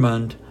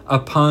determined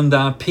upon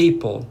thy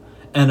people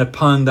and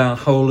upon thy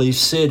holy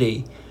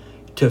city,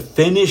 to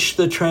finish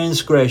the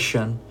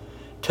transgression,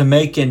 to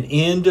make an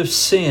end of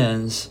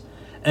sins,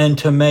 and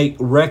to make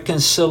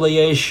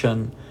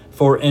reconciliation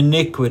for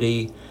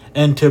iniquity,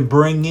 and to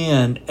bring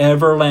in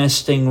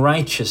everlasting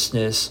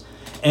righteousness,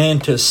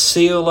 and to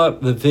seal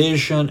up the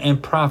vision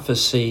and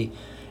prophecy,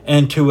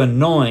 and to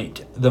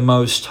anoint the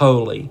most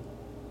holy.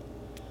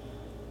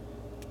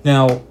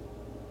 Now,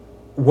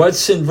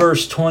 what's in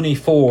verse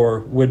 24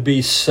 would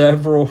be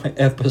several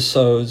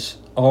episodes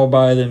all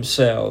by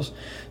themselves.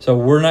 So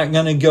we're not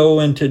going to go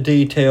into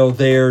detail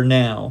there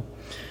now.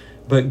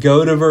 But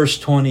go to verse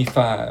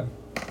 25.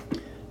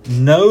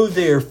 Know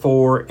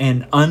therefore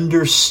and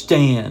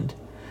understand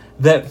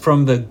that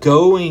from the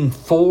going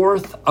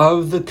forth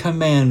of the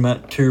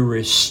commandment to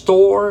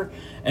restore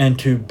and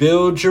to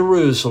build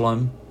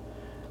Jerusalem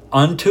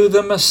unto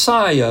the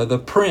Messiah, the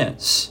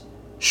Prince,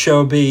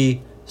 shall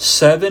be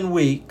 7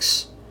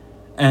 weeks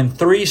and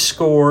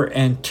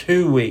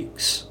 62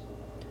 weeks.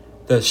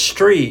 The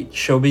street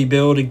shall be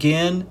built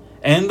again,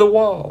 and the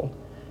wall,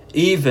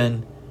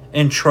 even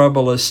in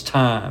troublous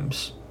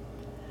times.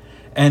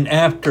 And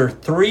after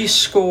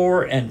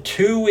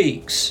 62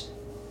 weeks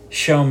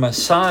shall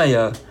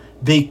Messiah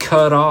be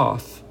cut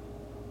off,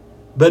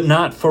 but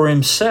not for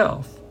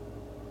himself.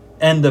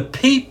 And the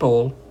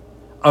people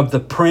of the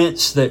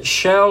Prince that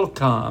shall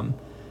come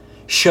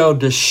shall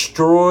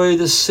destroy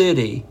the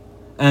city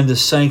and the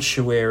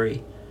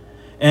sanctuary.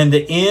 And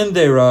the end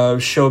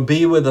thereof shall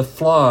be with a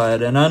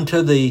flood, and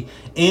unto the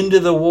end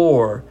of the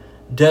war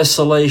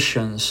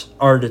desolations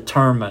are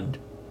determined.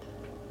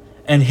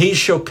 And he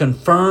shall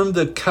confirm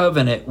the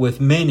covenant with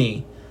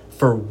many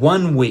for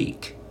 1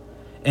 week,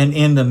 and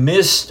in the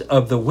midst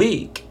of the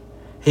week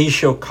he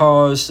shall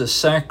cause the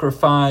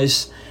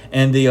sacrifice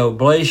and the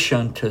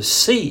oblation to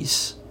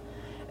cease,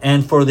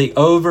 and for the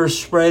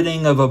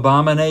overspreading of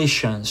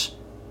abominations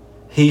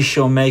he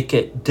shall make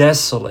it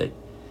desolate,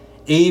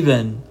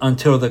 even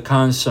until the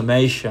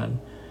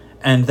consummation,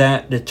 and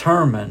that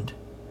determined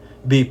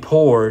be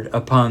poured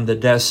upon the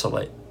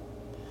desolate.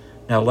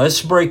 Now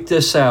let's break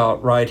this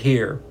out right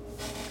here.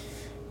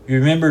 You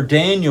remember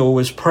Daniel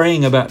was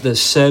praying about the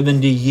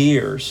 70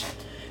 years,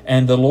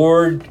 and the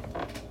Lord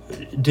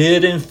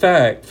did in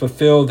fact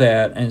fulfill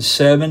that. And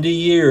 70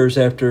 years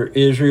after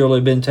Israel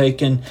had been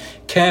taken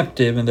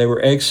captive and they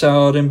were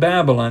exiled in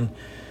Babylon,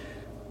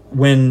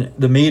 when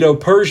the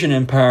Medo-Persian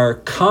Empire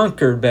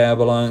conquered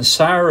Babylon,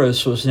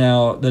 Cyrus was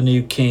now the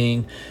new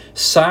king.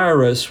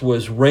 Cyrus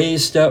was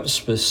raised up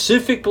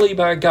specifically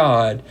by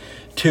God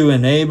to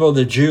enable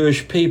the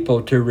Jewish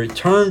people to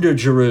return to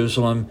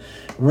Jerusalem,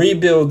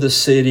 rebuild the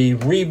city,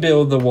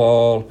 rebuild the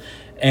wall,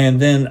 and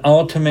then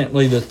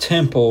ultimately the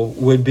temple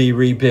would be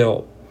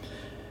rebuilt.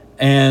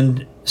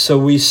 And so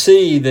we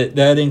see that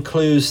that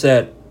includes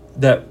that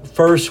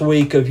first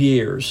week of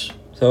years.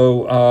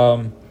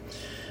 So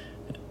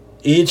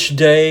each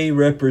day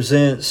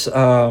represents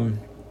 7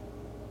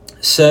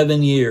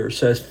 years.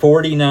 So that's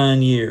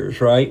 49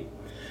 years, right?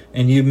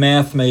 And you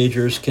math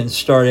majors can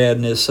start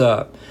adding this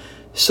up.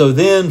 So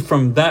then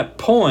from that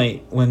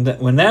point, when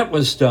that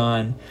was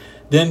done,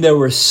 then there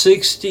were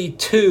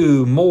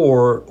 62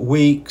 more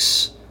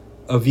weeks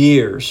of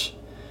years.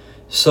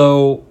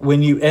 So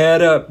when you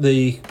add up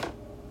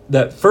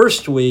that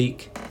first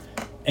week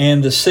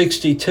and the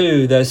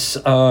 62, that's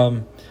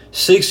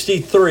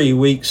 63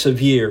 weeks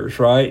of years,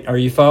 right? Are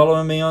you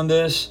following me on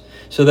this?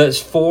 So that's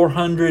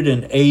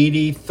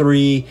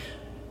 483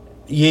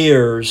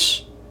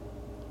 years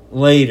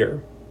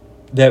later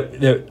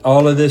that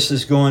all of this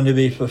is going to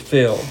be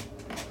fulfilled.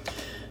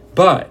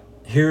 But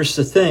here's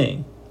the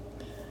thing.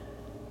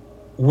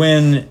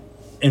 When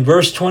in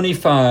verse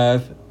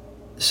 25,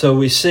 so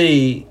we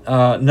see,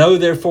 know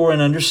therefore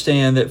and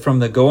understand that from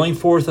the going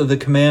forth of the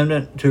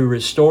commandment to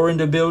restore and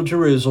to build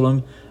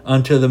Jerusalem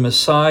unto the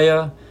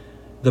Messiah,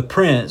 the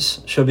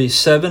Prince, shall be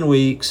 7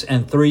 weeks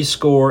and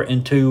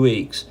 62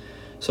 weeks.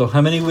 So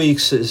how many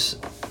weeks is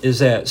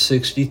that?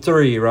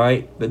 63,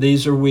 right? But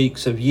these are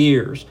weeks of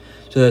years.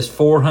 So that's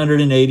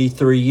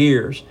 483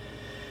 years.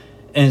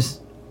 And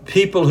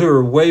people who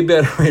are way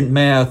better in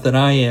math than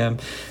I am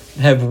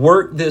have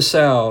worked this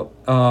out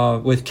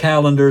with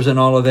calendars and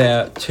all of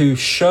that to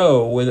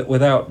show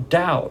without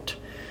doubt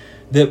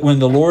that when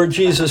the Lord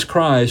Jesus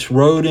Christ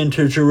rode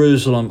into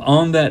Jerusalem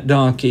on that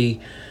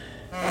donkey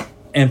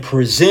and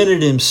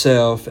presented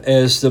himself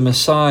as the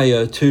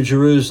Messiah to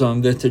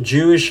Jerusalem, that the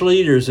Jewish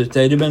leaders, if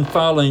they'd have been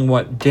following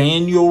what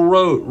Daniel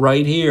wrote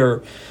right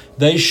here,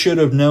 they should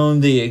have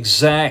known the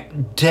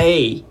exact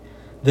day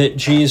that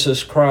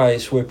Jesus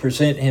Christ would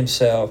present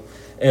himself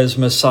as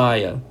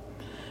Messiah.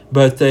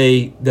 But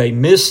they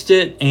missed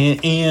it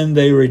and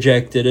they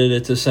rejected it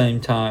at the same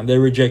time. They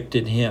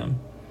rejected him.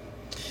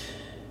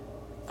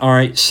 All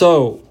right,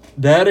 so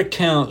that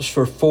accounts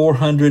for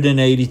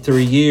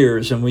 483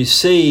 years. And we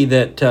see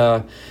that,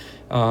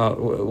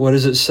 what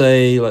does it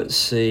say? Let's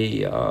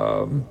see,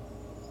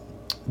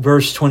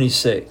 verse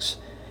 26.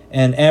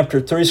 And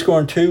after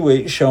 62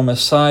 weeks shall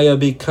Messiah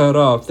be cut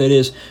off. That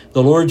is,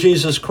 the Lord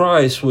Jesus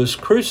Christ was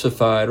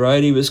crucified,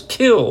 right? He was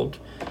killed,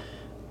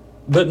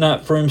 but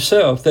not for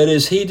himself. That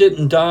is, he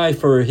didn't die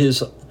for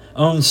his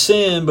own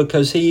sin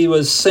because he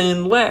was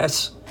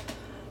sinless,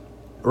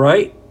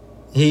 right?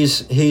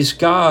 He's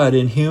God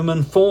in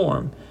human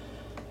form.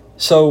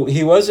 So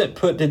he wasn't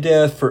put to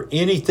death for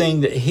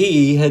anything that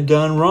he had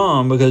done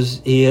wrong,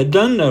 because he had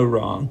done no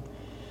wrong.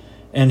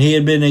 And he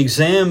had been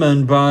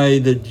examined by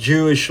the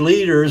Jewish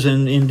leaders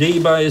and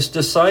indeed by his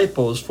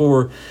disciples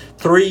for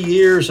 3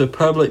 years of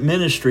public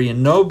ministry,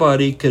 and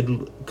nobody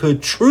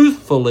could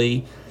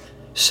truthfully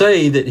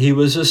say that he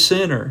was a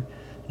sinner.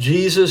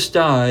 Jesus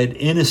died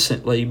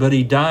innocently, but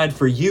he died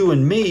for you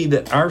and me,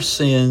 that our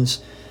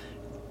sins,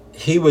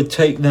 he would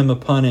take them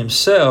upon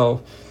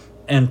himself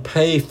and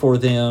pay for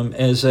them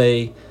as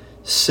a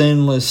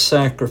sinless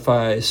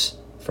sacrifice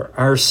for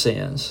our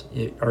sins.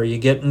 Are you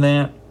getting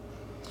that?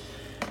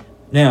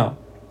 Now,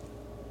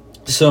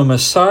 so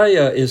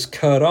Messiah is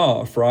cut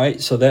off,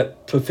 right? So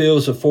that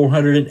fulfills the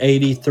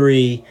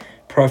 483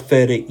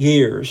 prophetic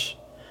years,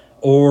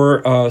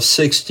 or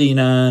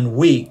 69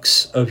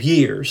 weeks of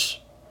years.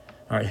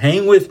 All right,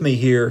 hang with me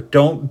here.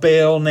 Don't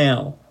bail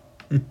now.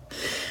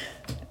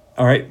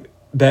 All right,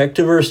 back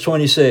to verse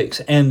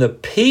 26. And the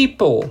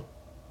people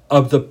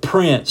of the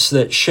prince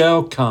that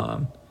shall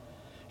come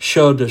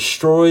shall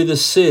destroy the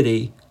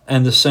city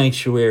and the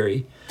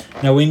sanctuary.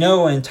 Now we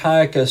know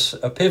Antiochus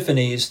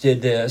Epiphanes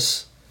did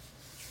this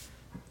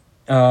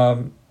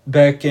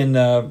back in,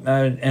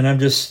 and I'm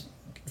just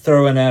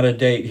throwing out a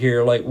date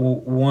here, like the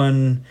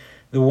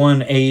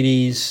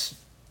 180s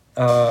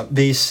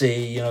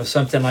BC,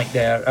 something like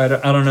that.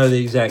 I don't know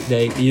the exact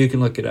date, but you can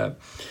look it up.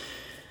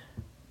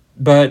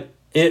 But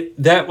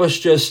that was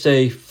just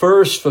a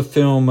first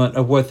fulfillment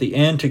of what the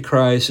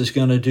Antichrist is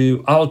going to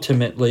do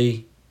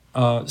ultimately,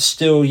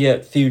 still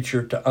yet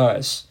future to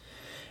us.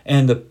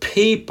 And the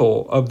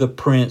people of the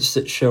prince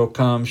that shall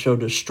come shall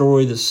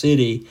destroy the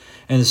city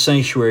and the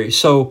sanctuary.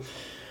 So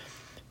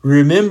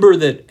remember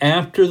that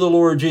after the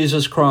Lord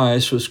Jesus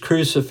Christ was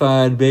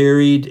crucified,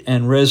 buried,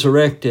 and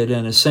resurrected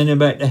and ascended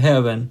back to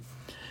heaven,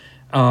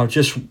 we're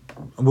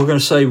going to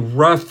say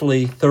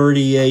roughly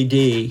 30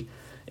 A.D.,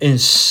 in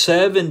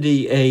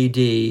 70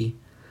 A.D.,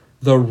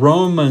 the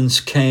Romans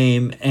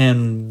came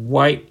and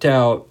wiped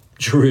out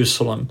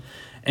Jerusalem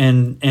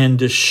and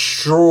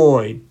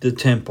destroyed the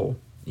temple.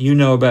 You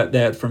know about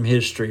that from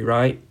history,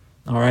 right?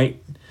 All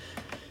right.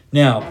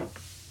 Now,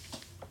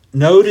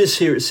 notice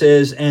here it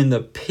says, and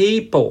the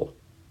people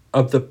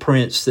of the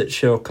prince that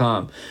shall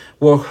come.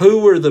 Well, who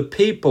were the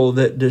people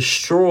that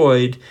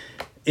destroyed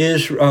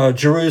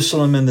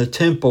Jerusalem and the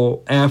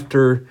temple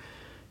after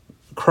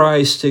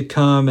Christ had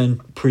come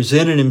and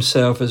presented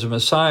himself as a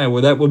Messiah?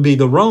 Well, that would be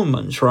the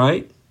Romans,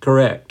 right?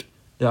 Correct.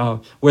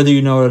 Whether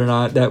you know it or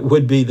not, that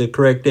would be the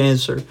correct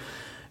answer.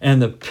 And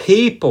the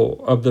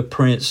people of the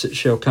prince that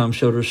shall come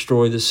shall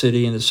destroy the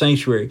city and the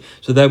sanctuary.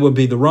 So that would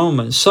be the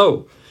Romans.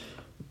 So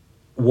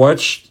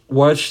watch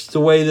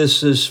the way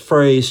this is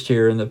phrased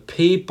here. And the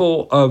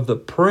people of the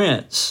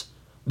prince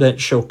that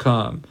shall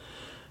come.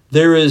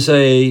 There is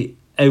a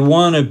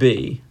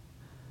wannabe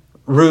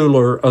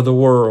ruler of the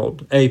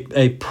world,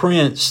 a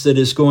prince that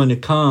is going to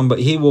come, but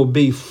he will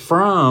be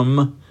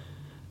from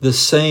the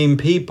same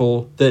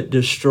people that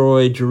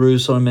destroyed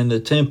Jerusalem and the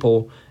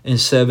temple in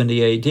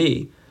 70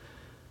 A.D.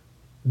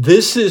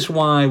 This is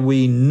why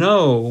we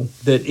know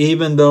that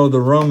even though the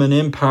Roman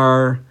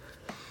Empire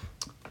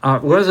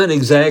wasn't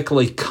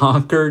exactly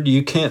conquered,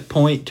 you can't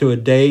point to a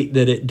date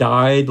that it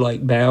died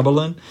like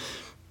Babylon.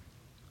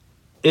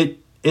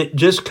 It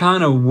just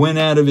kind of went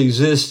out of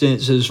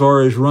existence as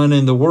far as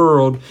running the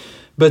world,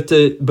 but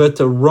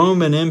the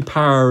Roman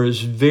Empire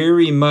is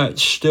very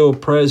much still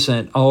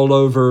present all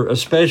over,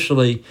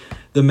 especially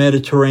the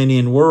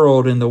Mediterranean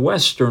world and the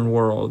Western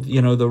world,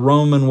 the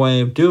Roman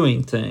way of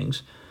doing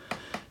things.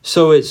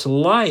 So it's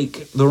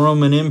like the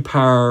Roman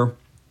Empire,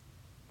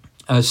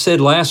 I said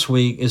last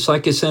week, it's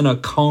like it's in a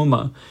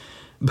coma,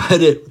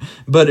 but it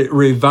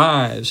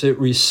revives, it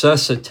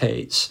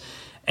resuscitates,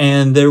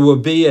 and there will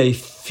be a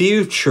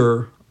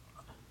future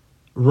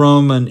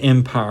Roman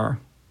Empire.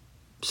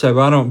 So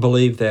I don't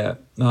believe that.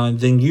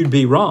 Then you'd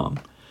be wrong,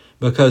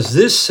 because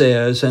this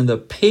says, and the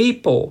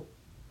people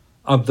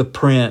of the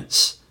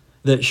prince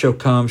that shall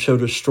come shall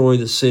destroy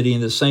the city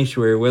and the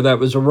sanctuary. Well, that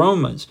was the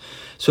Romans.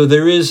 So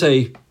there is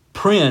a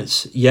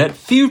prince, yet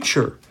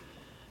future,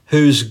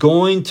 who's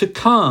going to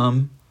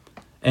come,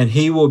 and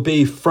he will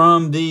be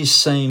from these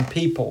same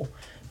people.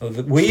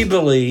 We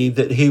believe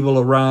that he will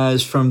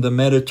arise from the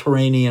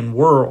Mediterranean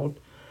world,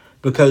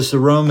 because the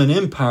Roman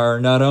Empire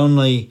not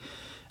only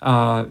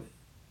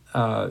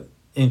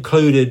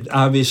included,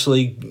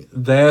 obviously,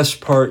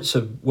 vast parts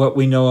of what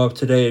we know of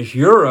today as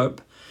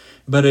Europe,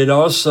 but it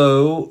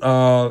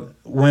also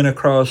went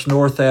across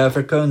North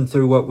Africa and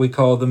through what we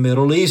call the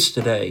Middle East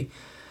today.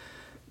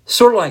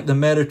 Sort of like the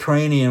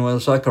Mediterranean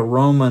was like a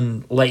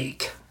Roman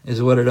lake,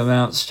 is what it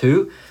amounts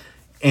to.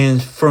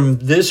 And from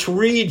this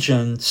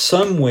region,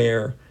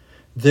 somewhere,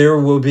 there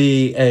will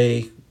be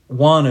a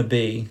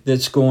wannabe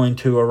that's going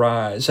to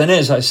arise. And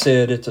as I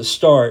said at the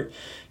start,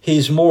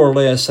 he's more or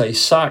less a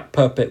sock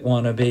puppet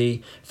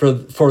wannabe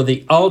for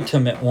the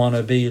ultimate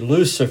wannabe,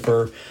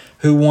 Lucifer,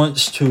 who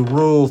wants to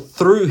rule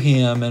through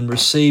him and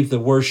receive the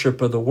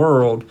worship of the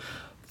world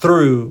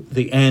through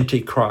the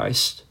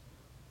Antichrist.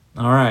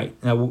 All right,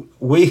 now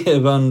we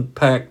have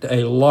unpacked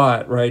a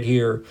lot right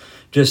here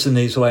just in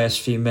these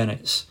last few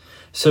minutes.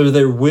 So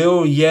there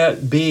will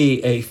yet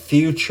be a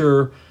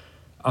future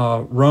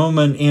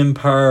Roman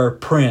Empire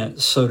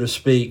prince, so to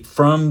speak,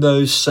 from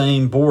those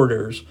same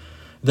borders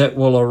that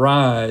will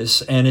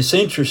arise. And it's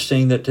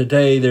interesting that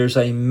today there's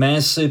a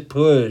massive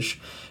push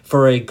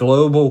for a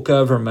global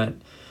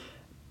government.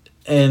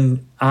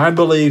 And I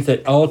believe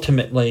that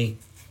ultimately,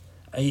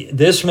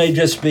 this may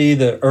just be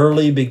the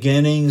early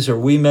beginnings, or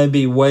we may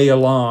be way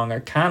along. I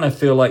kind of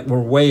feel like we're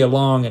way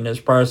along in this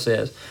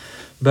process.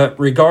 But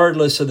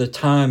regardless of the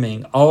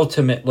timing,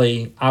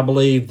 ultimately, I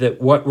believe that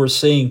what we're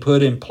seeing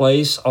put in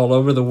place all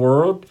over the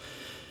world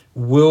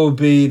will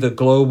be the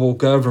global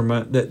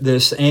government that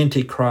this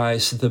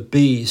Antichrist, the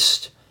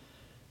beast,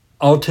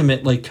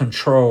 ultimately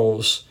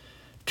controls,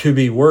 to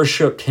be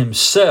worshipped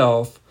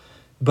himself.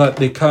 But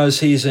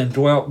because he's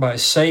indwelt by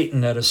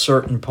Satan at a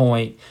certain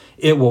point,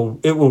 it will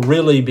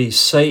really be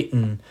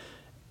Satan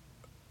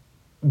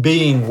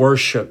being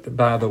worshipped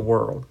by the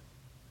world.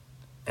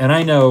 And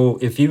I know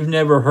if you've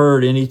never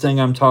heard anything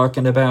I'm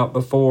talking about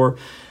before,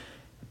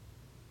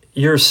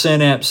 your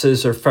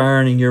synapses are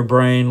firing in your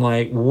brain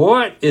like,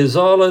 what is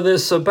all of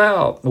this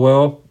about?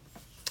 Well,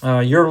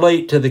 You're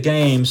late to the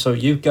game, so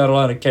you've got a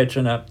lot of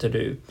catching up to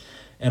do.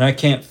 And I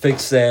can't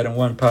fix that in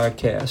one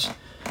podcast.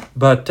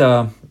 But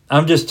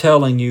I'm just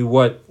telling you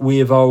what we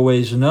have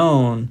always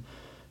known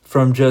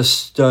from just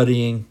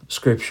studying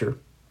Scripture.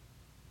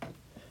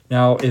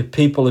 Now, if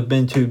people have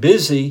been too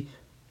busy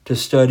to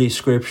study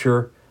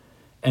Scripture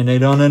and they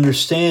don't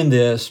understand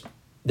this,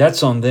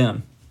 that's on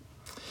them.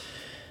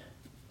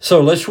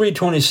 So let's read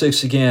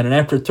 26 again. And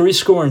after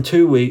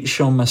 62 weeks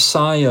shall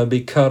Messiah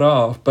be cut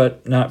off,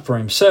 but not for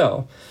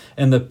himself.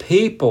 And the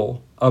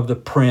people of the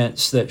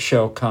prince that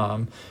shall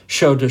come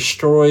shall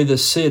destroy the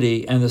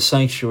city and the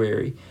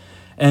sanctuary.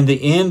 And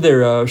the end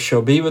thereof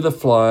shall be with a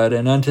flood,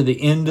 and unto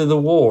the end of the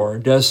war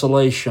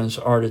desolations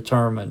are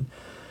determined.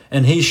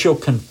 And he shall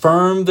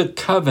confirm the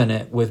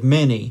covenant with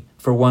many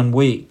for 1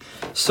 week.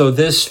 So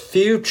this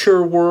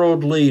future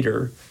world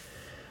leader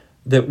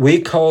that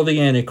we call the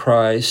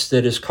Antichrist,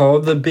 that is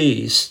called the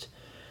beast,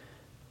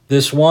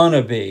 this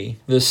wannabe,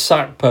 this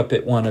sock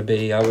puppet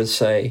wannabe, I would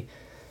say,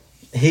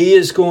 he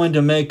is going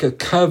to make a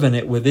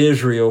covenant with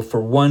Israel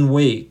for 1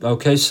 week.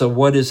 Okay, so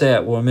what is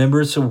that? Well,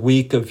 remember, it's a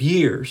week of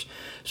years.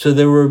 So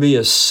there will be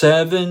a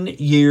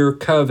 7-year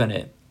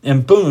covenant.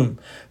 And boom,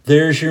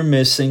 there's your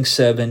missing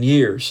 7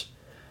 years.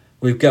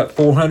 We've got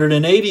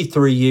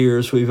 483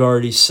 years we've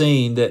already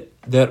seen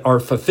that are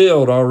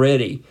fulfilled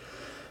already.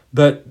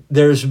 But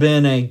there's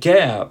been a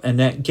gap, and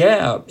that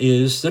gap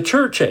is the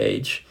church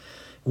age,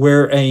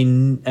 where a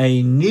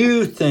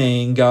new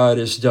thing God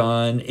has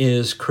done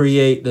is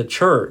create the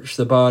church,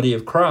 the body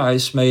of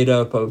Christ, made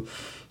up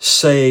of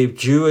saved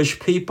Jewish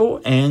people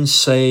and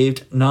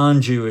saved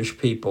non-Jewish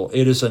people.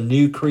 It is a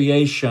new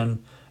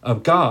creation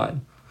of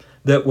God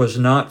that was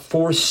not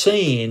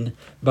foreseen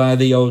by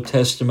the Old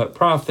Testament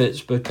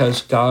prophets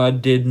because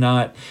God did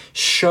not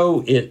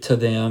show it to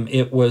them.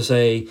 It was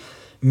a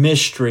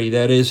mystery.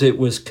 That is, it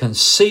was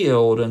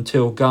concealed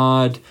until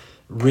God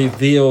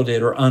revealed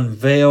it or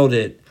unveiled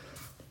it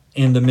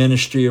in the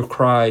ministry of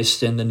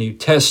Christ in the New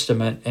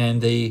Testament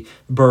and the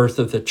birth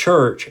of the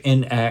church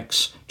in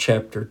Acts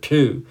chapter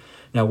 2.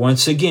 Now,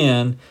 once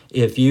again,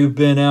 if you've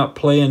been out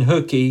playing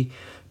hooky,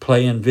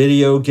 playing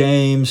video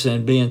games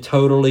and being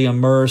totally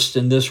immersed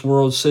in this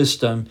world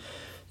system,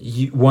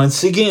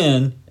 once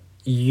again,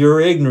 your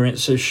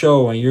ignorance is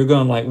showing. You're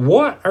going like,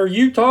 what are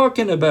you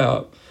talking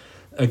about?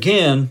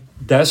 Again,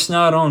 that's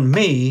not on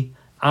me.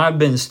 I've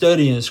been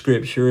studying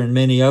Scripture, and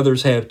many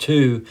others have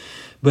too.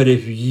 But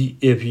if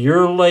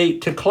you're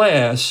late to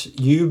class,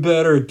 you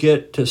better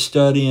get to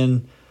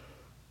studying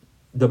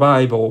the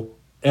Bible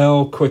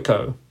el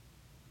quico.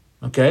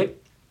 Okay?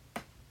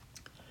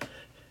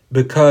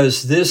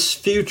 Because this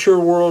future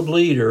world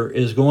leader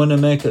is going to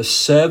make a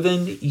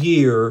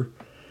 7-year.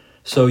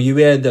 So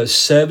you add those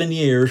 7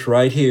 years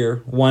right here,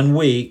 1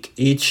 week.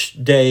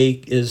 Each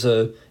day is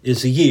a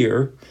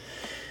year.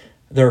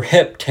 They're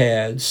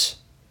heptads.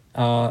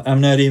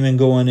 I'm not even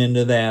going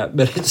into that,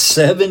 but it's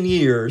 7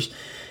 years.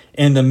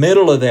 In the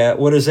middle of that,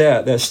 what is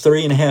that? That's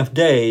 3.5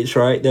 days,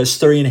 right? That's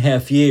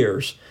 3.5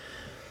 years.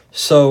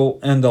 So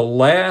in the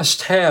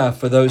last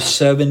half of those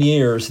 7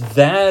 years,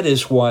 that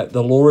is what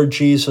the Lord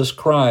Jesus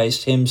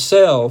Christ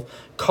himself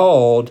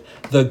called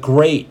the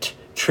Great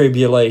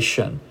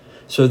Tribulation.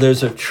 So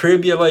there's a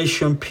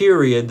tribulation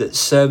period that's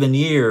 7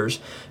 years,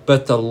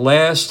 but the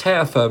last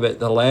half of it,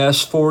 the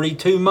last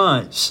 42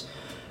 months,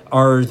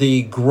 are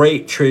the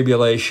Great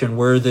Tribulation,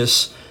 where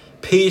this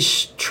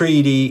peace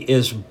treaty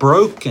is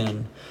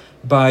broken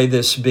by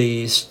this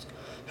beast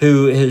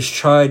who has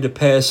tried to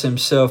pass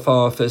himself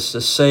off as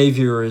the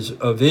savior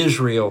of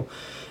Israel.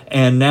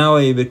 And now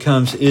he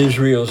becomes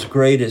Israel's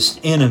greatest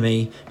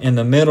enemy in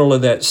the middle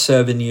of that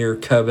 7-year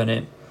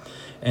covenant.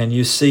 And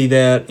you see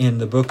that in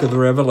the book of the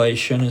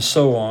Revelation and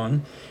so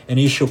on. And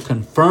he shall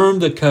confirm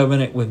the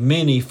covenant with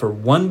many for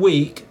 1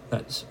 week.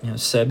 That's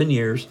 7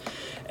 years.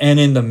 And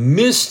in the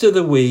midst of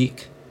the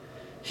week,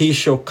 he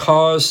shall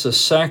cause the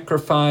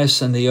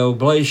sacrifice and the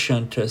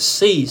oblation to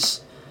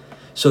cease.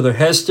 So there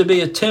has to be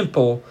a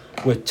temple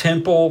with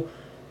temple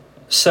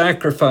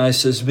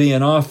sacrifices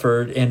being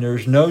offered, and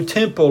there's no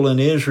temple in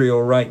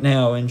Israel right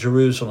now in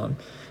Jerusalem.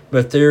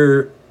 But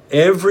let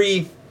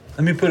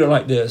me put it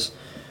like this.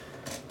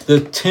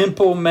 The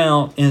Temple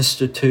Mount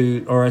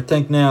Institute, or I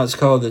think now it's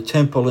called the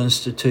Temple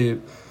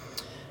Institute,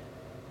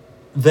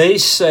 they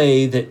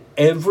say that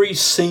every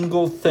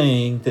single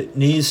thing that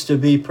needs to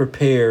be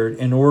prepared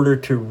in order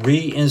to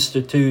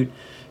reinstitute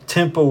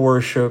temple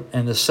worship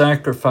and the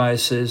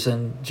sacrifices,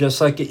 and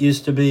just like it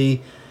used to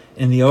be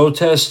in the Old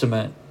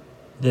Testament,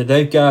 that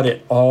they've got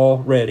it all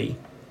ready.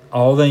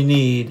 All they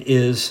need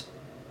is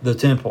the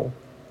temple.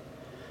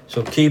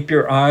 So keep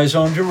your eyes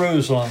on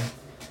Jerusalem.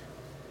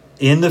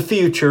 In the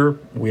future,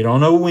 we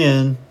don't know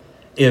when,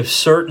 if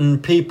certain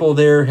people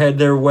there had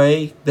their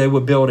way, they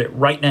would build it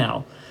right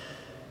now.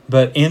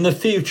 But in the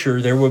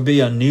future, there will be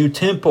a new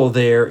temple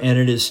there, and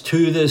it is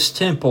to this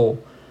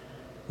temple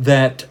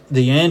that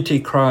the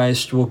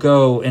Antichrist will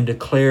go and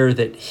declare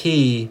that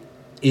he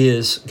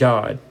is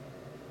God.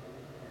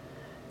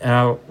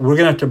 Now, we're going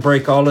to have to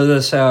break all of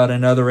this out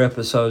in other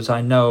episodes,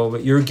 I know,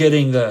 but you're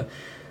getting the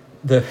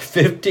the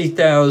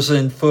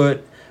 50,000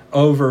 foot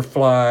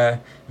overfly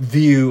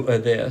view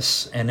of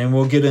this, and then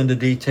we'll get into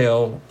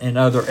detail in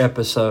other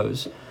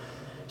episodes.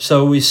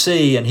 So we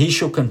see, and he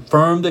shall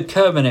confirm the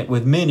covenant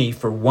with many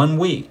for 1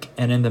 week,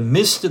 and in the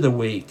midst of the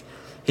week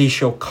he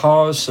shall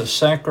cause the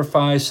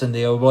sacrifice and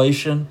the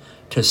oblation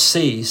to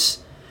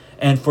cease,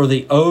 and for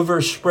the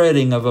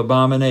overspreading of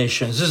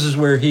abominations. This is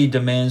where he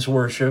demands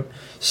worship,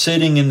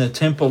 sitting in the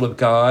temple of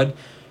God,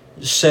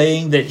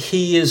 saying that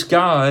he is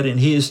God and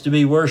he is to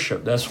be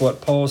worshiped. That's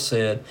what Paul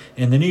said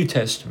in the New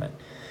Testament.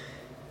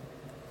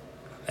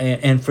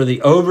 And for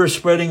the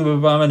overspreading of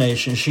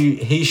abominations,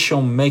 he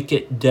shall make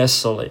it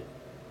desolate,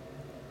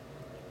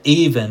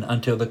 even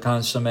until the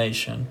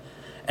consummation,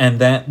 and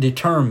that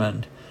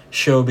determined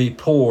shall be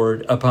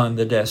poured upon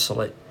the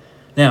desolate.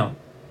 Now,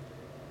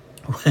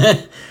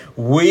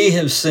 we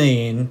have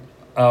seen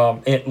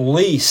at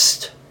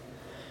least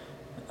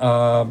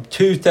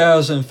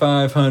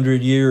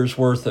 2,500 years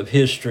worth of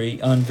history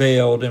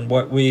unveiled in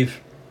what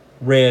we've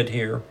read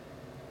here.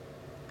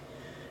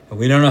 And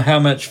we don't know how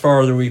much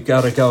farther we've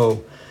got to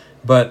go,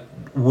 but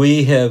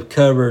we have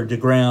covered the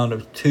ground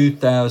of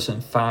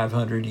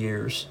 2,500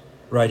 years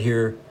right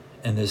here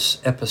in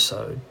this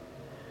episode.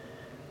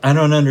 I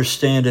don't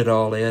understand it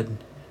all, Ed.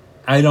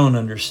 I don't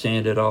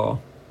understand it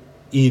all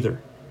either.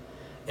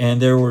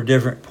 And there were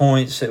different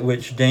points at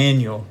which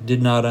Daniel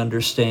did not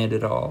understand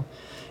it all.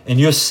 And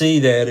you'll see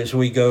that as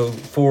we go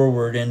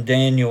forward in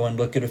Daniel and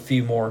look at a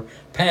few more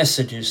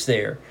passages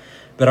there.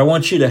 But I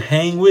want you to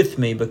hang with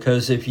me,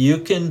 because if you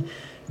can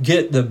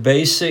get the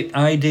basic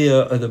idea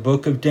of the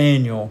book of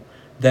Daniel,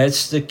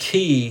 that's the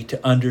key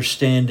to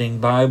understanding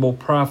Bible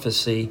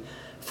prophecy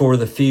for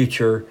the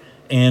future.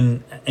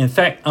 And in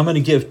fact, I'm going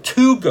to give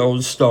 2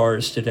 gold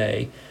stars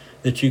today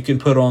that you can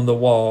put on the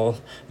wall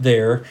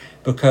there,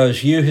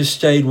 because you have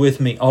stayed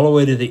with me all the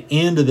way to the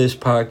end of this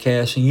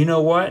podcast. And you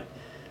know what?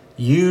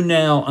 You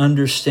now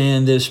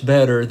understand this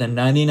better than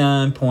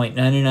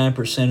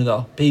 99.99% of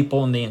the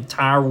people in the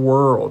entire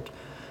world,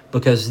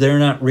 because they're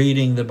not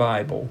reading the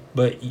Bible,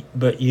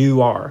 but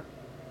you are.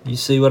 You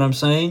see what I'm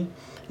saying?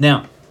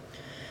 Now,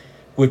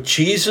 with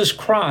Jesus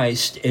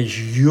Christ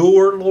as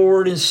your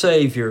Lord and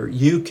Savior,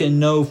 you can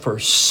know for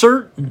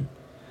certain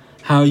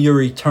how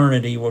your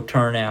eternity will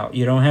turn out.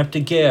 You don't have to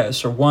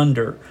guess or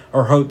wonder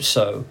or hope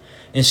so.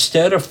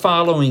 Instead of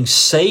following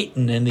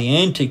Satan and the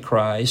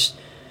Antichrist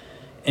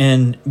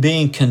and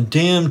being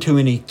condemned to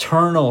an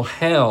eternal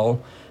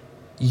hell,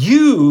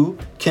 you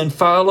can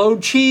follow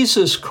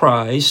Jesus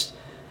Christ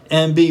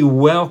and be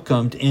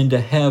welcomed into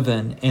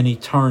heaven and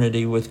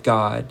eternity with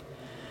God.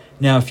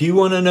 Now, if you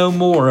want to know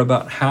more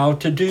about how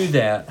to do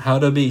that, how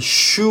to be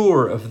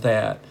sure of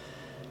that,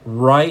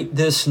 write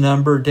this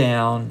number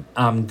down.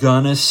 I'm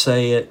going to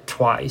say it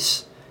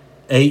twice.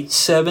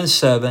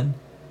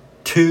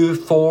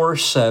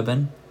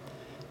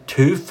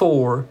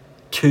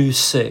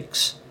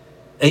 877-247-2426.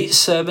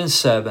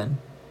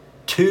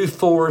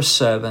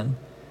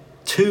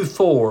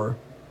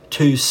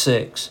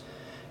 877-247-2426.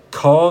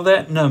 Call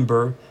that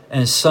number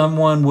and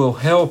someone will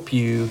help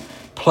you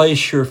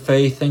place your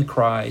faith in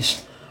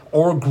Christ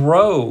or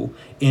grow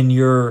in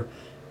your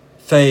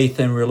faith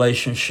and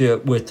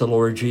relationship with the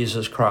Lord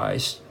Jesus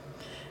Christ.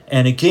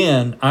 And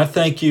again, I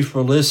thank you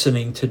for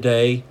listening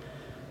today.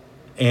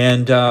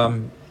 And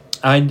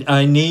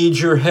I need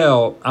your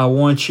help. I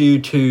want you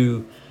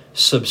to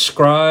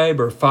subscribe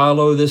or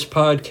follow this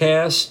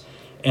podcast,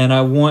 and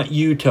I want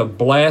you to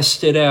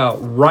blast it out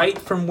right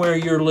from where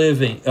you're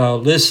listening.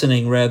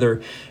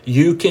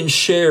 You can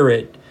share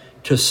it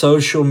to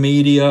social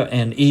media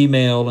and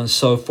email and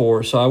so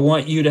forth. So I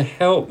want you to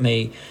help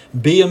me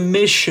be a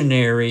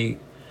missionary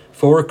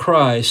for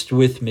Christ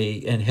with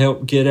me and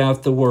help get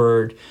out the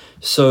word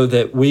so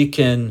that we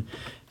can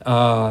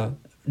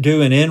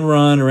do an end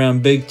run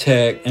around big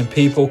tech and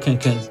people can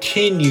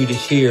continue to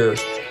hear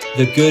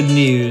the good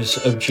news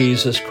of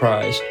Jesus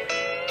Christ.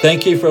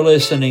 Thank you for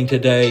listening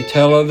today.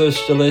 Tell others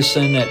to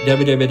listen at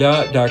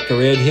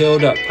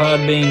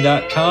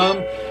www.dredhill.podbean.com,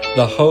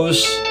 the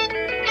host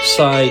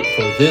site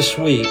for this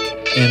week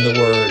in the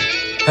Word.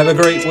 Have a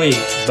great week.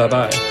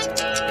 Bye-bye.